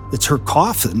barrel. It's her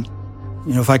coffin,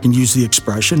 if I can use the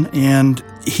expression, and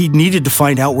he needed to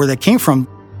find out where that came from.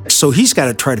 So he's got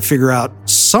to try to figure out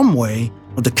some way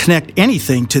to connect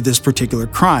anything to this particular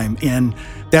crime. And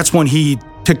that's when he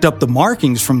picked up the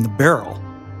markings from the barrel.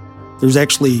 There's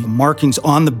actually markings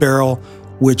on the barrel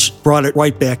which brought it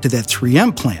right back to that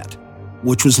 3M plant,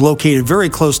 which was located very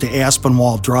close to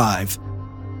Aspinwall Drive,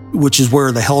 which is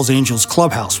where the Hells Angels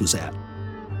clubhouse was at.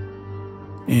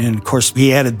 And of course,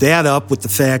 he added that up with the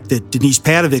fact that Denise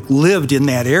Padovic lived in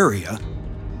that area.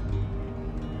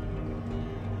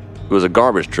 It was a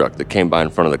garbage truck that came by in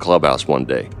front of the clubhouse one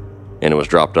day, and it was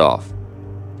dropped off.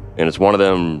 And it's one of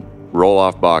them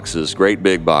roll-off boxes, great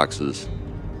big boxes.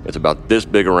 It's about this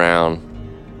big around,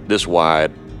 this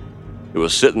wide. It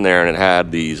was sitting there, and it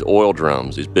had these oil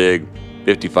drums, these big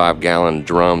 55-gallon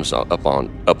drums up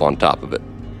on top of it.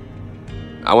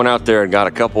 I went out there and got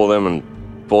a couple of them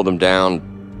and pulled them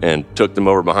down and took them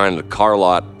over behind the car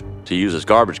lot to use as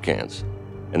garbage cans.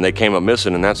 And they came up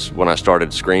missing, and that's when I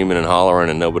started screaming and hollering,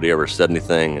 and nobody ever said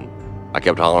anything. And I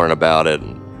kept hollering about it,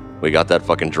 and we got that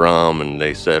fucking drum, and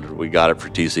they said, we got it for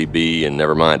TCB, and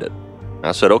never mind it. And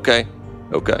I said, okay.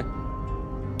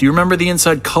 Do you remember the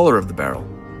inside color of the barrel?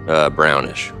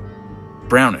 Brownish.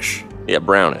 Brownish? Yeah,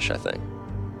 brownish, I think.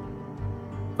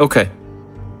 Okay.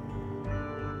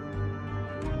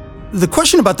 The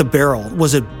question about the barrel,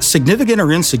 was it significant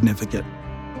or insignificant?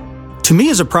 To me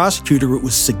as a prosecutor, it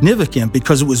was significant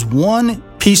because it was one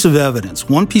piece of evidence,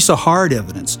 one piece of hard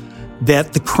evidence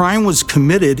that the crime was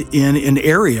committed in an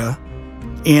area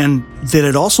and that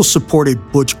it also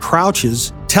supported Butch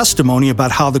Crouch's testimony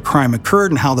about how the crime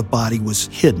occurred and how the body was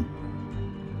hidden.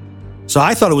 So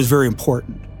I thought it was very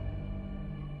important.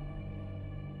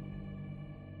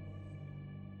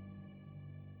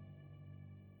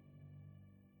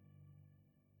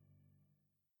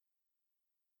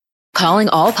 Calling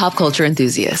all pop culture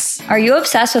enthusiasts. Are you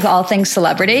obsessed with all things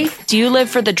celebrity? Do you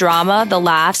live for the drama, the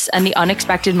laughs, and the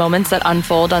unexpected moments that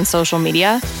unfold on social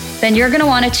media? Then you're going to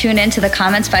want to tune in to the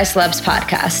Comments by Celebs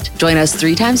podcast. Join us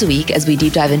 3 times a week as we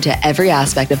deep dive into every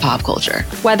aspect of pop culture.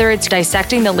 Whether it's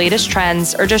dissecting the latest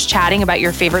trends or just chatting about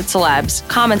your favorite celebs,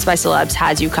 Comments by Celebs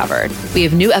has you covered. We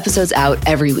have new episodes out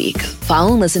every week.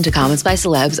 Follow and listen to Comments by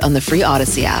Celebs on the free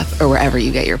Odyssey app or wherever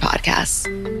you get your podcasts.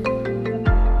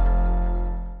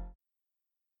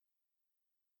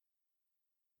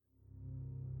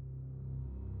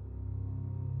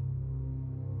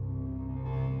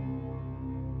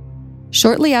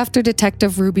 Shortly after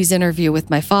Detective Ruby's interview with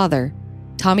my father,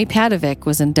 Tommy Padovic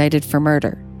was indicted for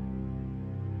murder.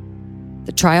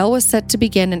 The trial was set to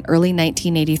begin in early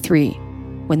 1983,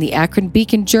 when the Akron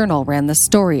Beacon-Journal ran the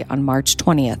story on March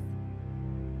 20th.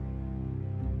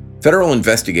 Federal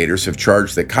investigators have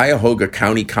charged that Cuyahoga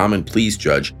County Common Pleas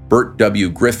Judge Bert W.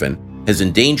 Griffin has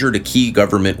endangered a key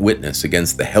government witness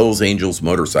against the Hells Angels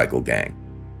motorcycle gang.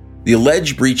 The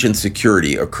alleged breach in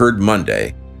security occurred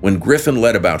Monday when Griffin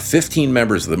let about 15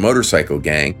 members of the motorcycle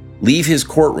gang leave his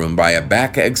courtroom by a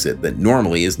back exit that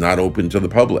normally is not open to the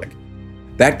public.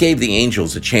 That gave the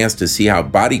Angels a chance to see how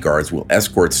bodyguards will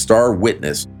escort star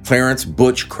witness Clarence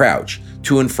Butch Crouch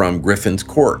to and from Griffin's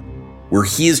court, where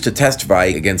he is to testify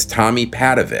against Tommy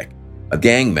Padovic, a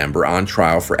gang member on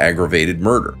trial for aggravated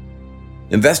murder.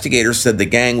 Investigators said the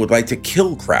gang would like to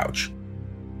kill Crouch.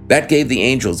 That gave the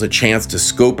Angels a chance to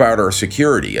scope out our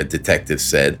security, a detective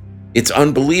said. It's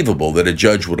unbelievable that a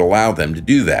judge would allow them to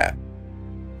do that.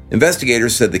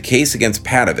 Investigators said the case against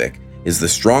Padovic is the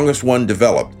strongest one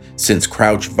developed since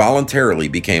Crouch voluntarily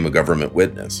became a government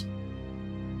witness.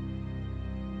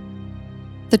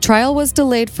 The trial was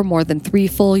delayed for more than 3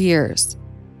 full years.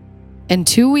 And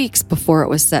 2 weeks before it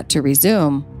was set to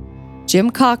resume,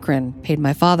 Jim Cochran paid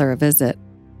my father a visit.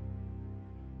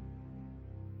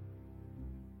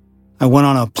 I went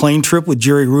on a plane trip with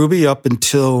Jerry Ruby up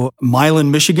until Milan,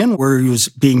 Michigan, where he was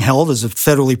being held as a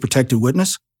federally protected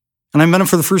witness. And I met him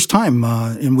for the first time,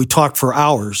 and we talked for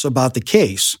hours about the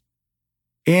case.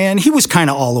 And he was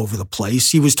kind of all over the place.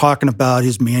 He was talking about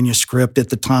his manuscript at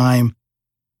the time.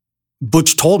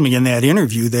 Butch told me in that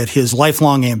interview that his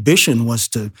lifelong ambition was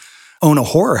to own a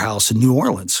horror house in New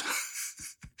Orleans.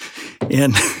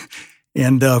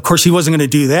 and of course, he wasn't going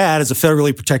to do that as a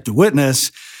federally protected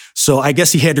witness. So I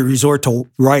guess he had to resort to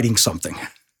writing something.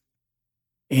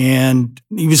 And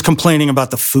he was complaining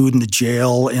about the food in the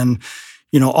jail and,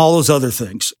 all those other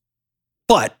things.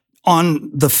 But on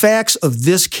the facts of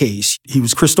this case, he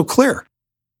was crystal clear.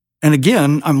 And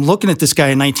again, I'm looking at this guy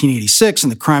in 1986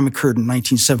 and the crime occurred in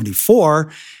 1974,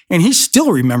 and he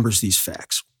still remembers these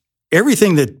facts.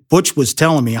 Everything that Butch was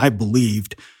telling me, I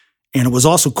believed, and it was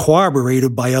also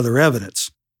corroborated by other evidence.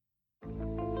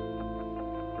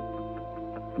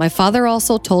 My father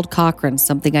also told Cochran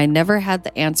something I never had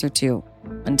the answer to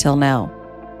until now.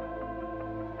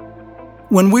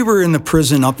 When we were in the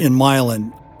prison up in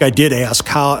Milan, I did ask,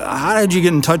 how did you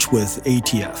get in touch with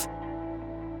ATF?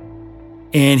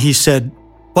 And he said,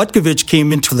 Butkovich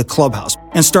came into the clubhouse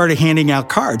and started handing out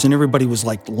cards, and everybody was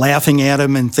like laughing at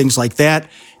him and things like that.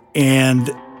 And,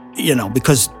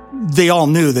 because they all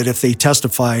knew that if they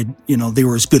testified, they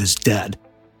were as good as dead.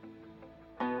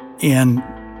 And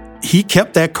he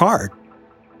kept that card.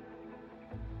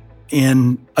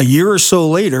 And a year or so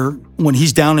later, when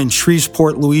he's down in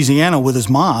Shreveport, Louisiana with his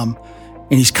mom,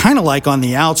 and he's kind of like on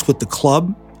the outs with the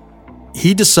club,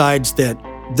 he decides that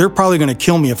they're probably going to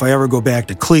kill me if I ever go back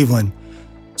to Cleveland.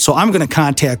 So I'm going to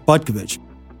contact Butkovich.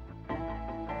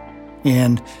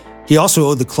 And he also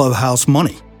owed the clubhouse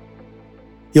money.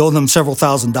 He owed them several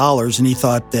 $1,000s, and he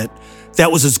thought that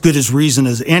that was as good as reason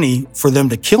as any for them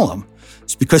to kill him.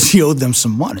 It's because he owed them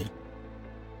some money.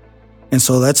 And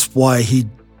so that's why he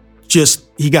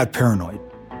got paranoid.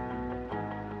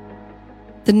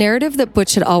 The narrative that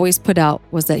Butch had always put out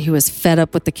was that he was fed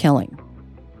up with the killing.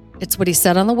 It's what he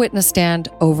said on the witness stand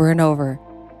over and over,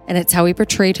 and it's how he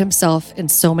portrayed himself in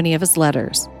so many of his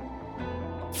letters.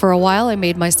 For a while, I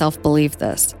made myself believe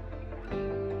this.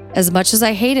 As much as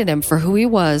I hated him for who he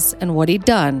was and what he'd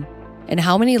done, and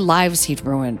how many lives he'd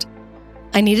ruined,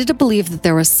 I needed to believe that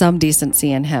there was some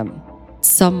decency in him,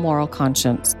 some moral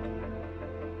conscience.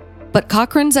 But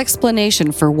Cochran's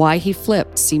explanation for why he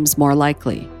flipped seems more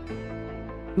likely.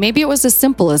 Maybe it was as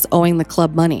simple as owing the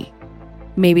club money.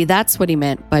 Maybe that's what he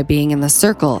meant by being in the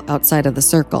circle outside of the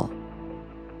circle.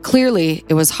 Clearly,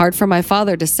 it was hard for my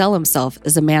father to sell himself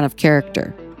as a man of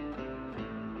character.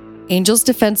 Angel's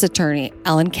defense attorney,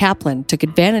 Alan Kaplan, took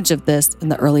advantage of this in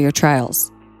the earlier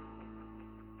trials.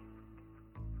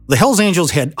 The Hells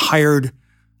Angels had hired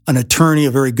an attorney,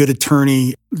 a very good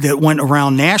attorney, that went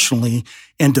around nationally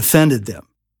and defended them.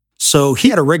 So he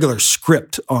had a regular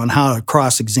script on how to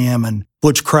cross-examine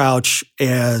Butch Crouch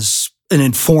as an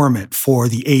informant for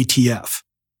the ATF.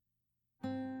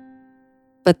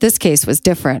 But this case was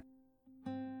different.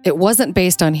 It wasn't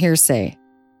based on hearsay.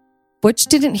 Butch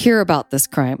didn't hear about this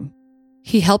crime.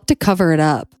 He helped to cover it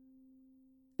up.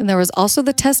 And there was also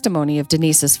the testimony of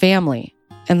Denise's family,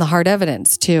 and the hard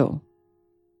evidence, too.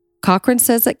 Cochran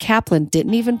says that Kaplan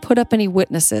didn't even put up any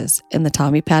witnesses in the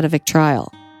Tommy Padovic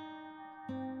trial.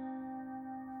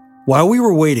 While we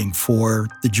were waiting for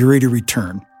the jury to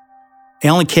return,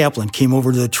 Alan Kaplan came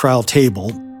over to the trial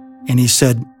table and he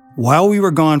said, while we were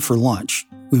gone for lunch,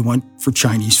 we went for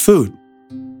Chinese food.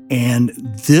 And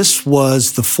this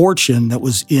was the fortune that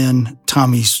was in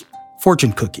Tommy's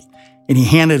fortune cookie. And he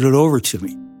handed it over to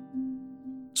me.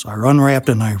 So I unwrapped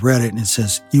it and I read it, and it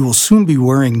says, "You will soon be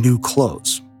wearing new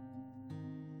clothes."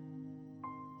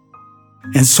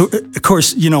 And so, of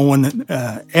course, you know, when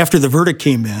after the verdict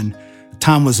came in,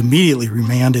 Tom was immediately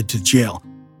remanded to jail.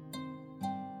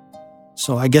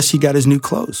 So I guess he got his new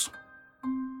clothes.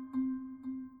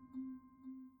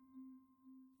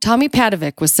 Tommy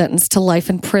Padovic was sentenced to life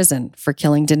in prison for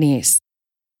killing Denise.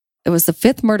 It was the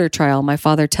 5th murder trial my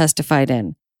father testified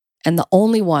in, and the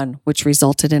only one which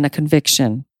resulted in a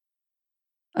conviction.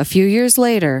 A few years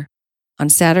later, on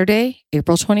Saturday,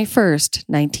 April 21st,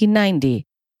 1990,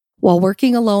 while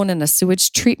working alone in a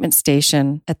sewage treatment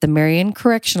station at the Marion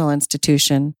Correctional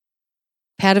Institution,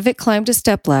 Padovic climbed a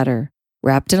stepladder,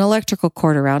 wrapped an electrical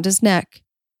cord around his neck,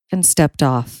 and stepped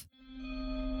off.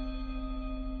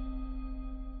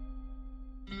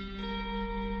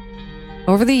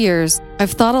 Over the years,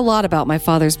 I've thought a lot about my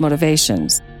father's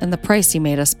motivations and the price he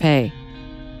made us pay,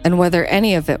 and whether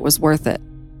any of it was worth it.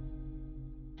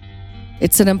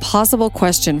 It's an impossible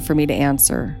question for me to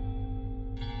answer.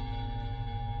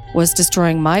 Was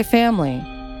destroying my family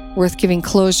worth giving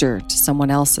closure to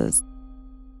someone else's?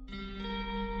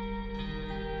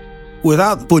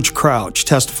 Without Butch Crouch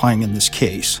testifying in this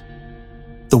case,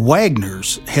 the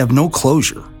Wagners have no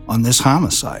closure on this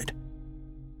homicide.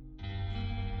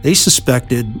 They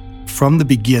suspected from the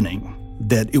beginning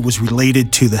that it was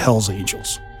related to the Hells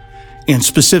Angels, and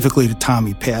specifically to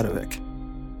Tommy Padovic.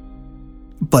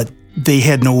 But they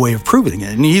had no way of proving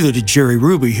it, and neither did Jerry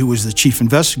Ruby, who was the chief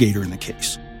investigator in the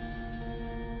case.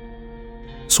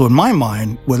 So in my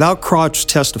mind, without Crouch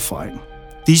testifying,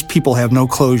 these people have no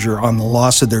closure on the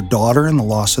loss of their daughter and the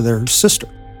loss of their sister.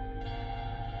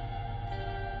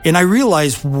 And I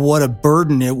realized what a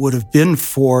burden it would have been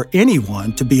for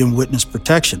anyone to be in witness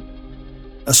protection,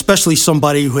 especially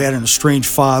somebody who had an estranged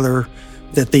father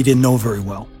that they didn't know very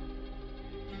well.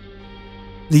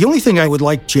 The only thing I would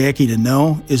like Jackie to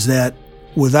know is that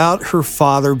without her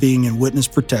father being in witness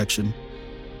protection,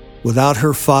 without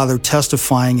her father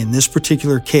testifying in this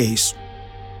particular case,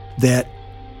 that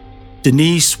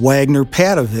Denise Wagner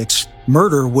Padovic's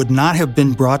murder would not have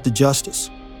been brought to justice.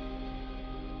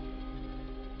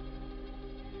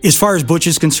 As far as Butch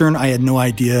is concerned, I had no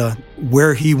idea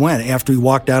where he went after he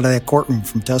walked out of that courtroom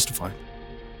from testifying.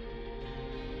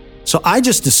 So I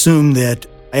just assumed that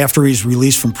after he's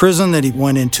released from prison, that he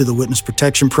went into the witness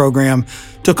protection program,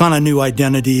 took on a new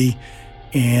identity,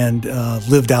 and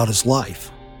lived out his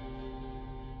life.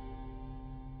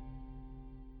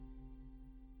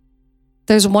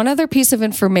 There's one other piece of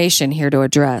information here to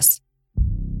address.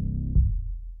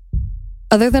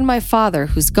 Other than my father,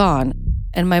 who's gone,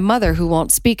 and my mother, who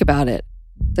won't speak about it,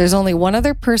 there's only one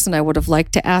other person I would have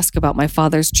liked to ask about my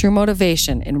father's true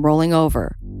motivation in rolling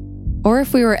over, or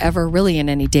if we were ever really in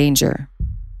any danger.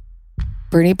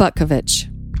 Bernie Butkovich.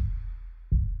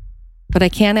 But I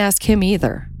can't ask him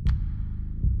either.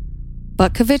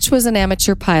 Butkovich was an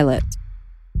amateur pilot,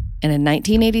 and in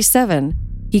 1987,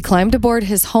 he climbed aboard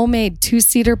his homemade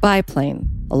 2-seater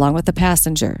biplane along with a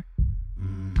passenger.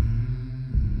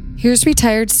 Here's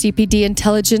retired CPD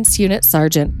Intelligence Unit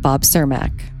Sergeant Bob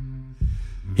Cermak.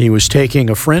 He was taking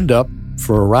a friend up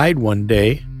for a ride one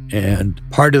day, and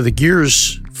part of the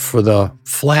gears for the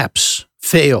flaps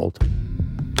failed.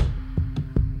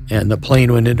 And the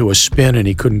plane went into a spin, and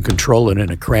he couldn't control it, and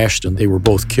it crashed, and they were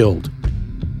both killed.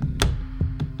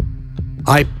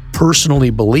 I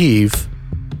personally believe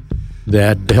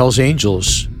that the Hells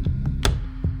Angels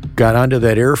got onto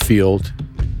that airfield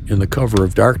in the cover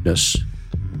of darkness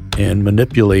and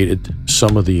manipulated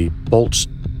some of the bolts.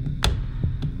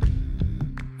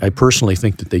 I personally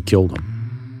think that they killed him.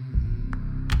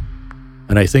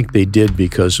 And I think they did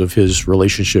because of his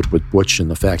relationship with Butch and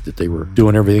the fact that they were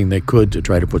doing everything they could to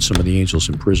try to put some of the Angels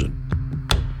in prison.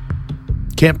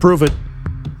 Can't prove it.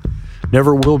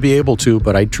 Never will be able to,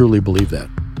 but I truly believe that.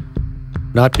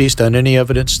 Not based on any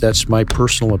evidence, that's my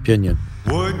personal opinion.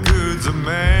 What good's a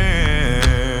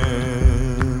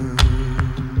man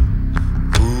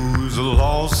who's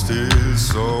lost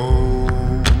his soul?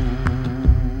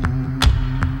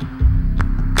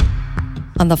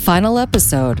 On the final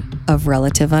episode of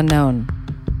Relative Unknown.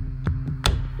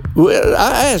 Well,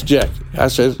 I asked Jackie, I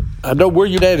said, I know where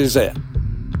your daddy's at.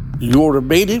 You want to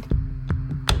meet him?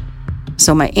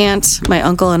 So my aunt, my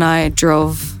uncle, and I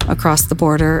drove across the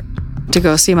border to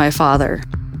go see my father.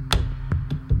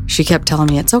 She kept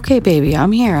telling me, it's okay, baby,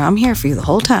 I'm here for you the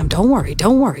whole time. Don't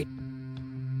worry.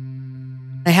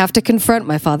 I have to confront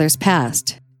my father's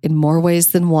past in more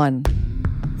ways than one.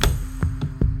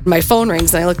 My phone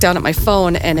rings and I look down at my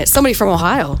phone and it's somebody from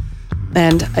Ohio.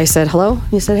 And I said, hello?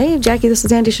 He said, hey, Jackie, this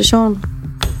is Andy Shoshone.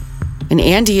 And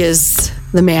Andy is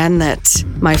the man that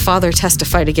my father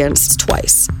testified against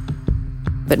twice.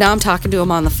 But now I'm talking to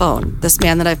him on the phone, this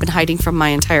man that I've been hiding from my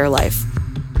entire life.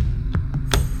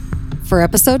 For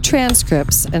episode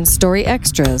transcripts and story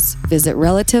extras, visit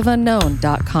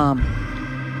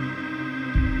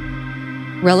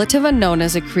RelativeUnknown.com. Relative Unknown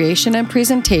is a creation and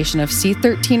presentation of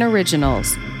C13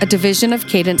 Originals, a division of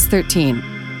Cadence 13,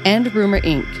 and Rumor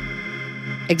Inc.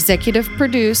 Executive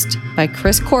produced by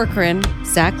Chris Corcoran,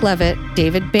 Zach Levitt,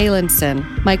 David Bailenson,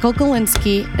 Michael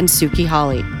Galinsky, and Suki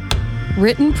Hawley.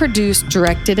 Written, produced,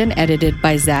 directed, and edited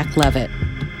by Zach Levitt.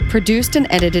 Produced and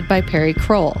edited by Perry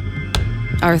Kroll.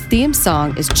 Our theme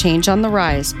song is Change on the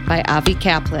Rise by Avi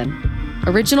Kaplan.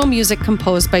 Original music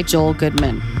composed by Joel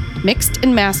Goodman. Mixed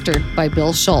and mastered by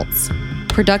Bill Schultz.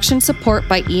 Production support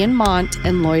by Ian Mont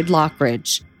and Lloyd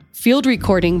Lockridge. Field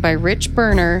recording by Rich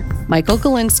Berner, Michael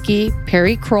Galinsky,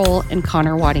 Perry Kroll, and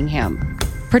Connor Waddingham.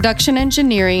 Production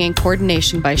engineering and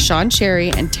coordination by Sean Cherry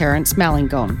and Terrence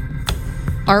Malingone.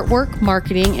 Artwork,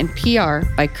 marketing, and PR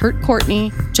by Kurt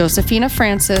Courtney, Josephina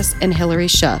Francis, and Hillary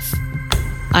Schuff.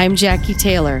 I'm Jackie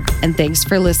Taylor, and thanks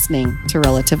for listening to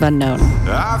Relative Unknown.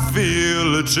 I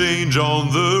feel a change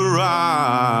on the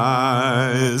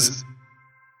rise.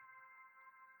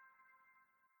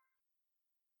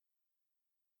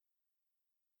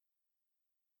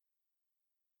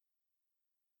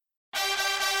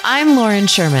 I'm Lauren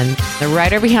Sherman, the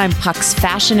writer behind Puck's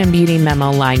Fashion and Beauty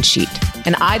Memo line sheet,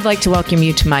 and I'd like to welcome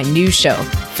you to my new show,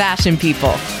 Fashion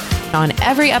People. On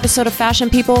every episode of Fashion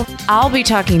People, I'll be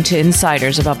talking to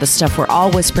insiders about the stuff we're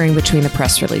all whispering between the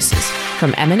press releases,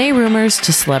 from M&A rumors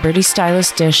to celebrity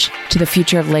stylist dish to the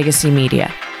future of legacy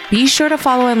media. Be sure to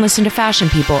follow and listen to Fashion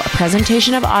People, a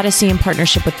presentation of Odyssey in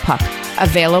partnership with Puck,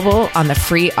 available on the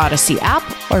free Odyssey app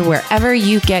or wherever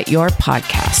you get your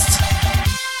podcasts.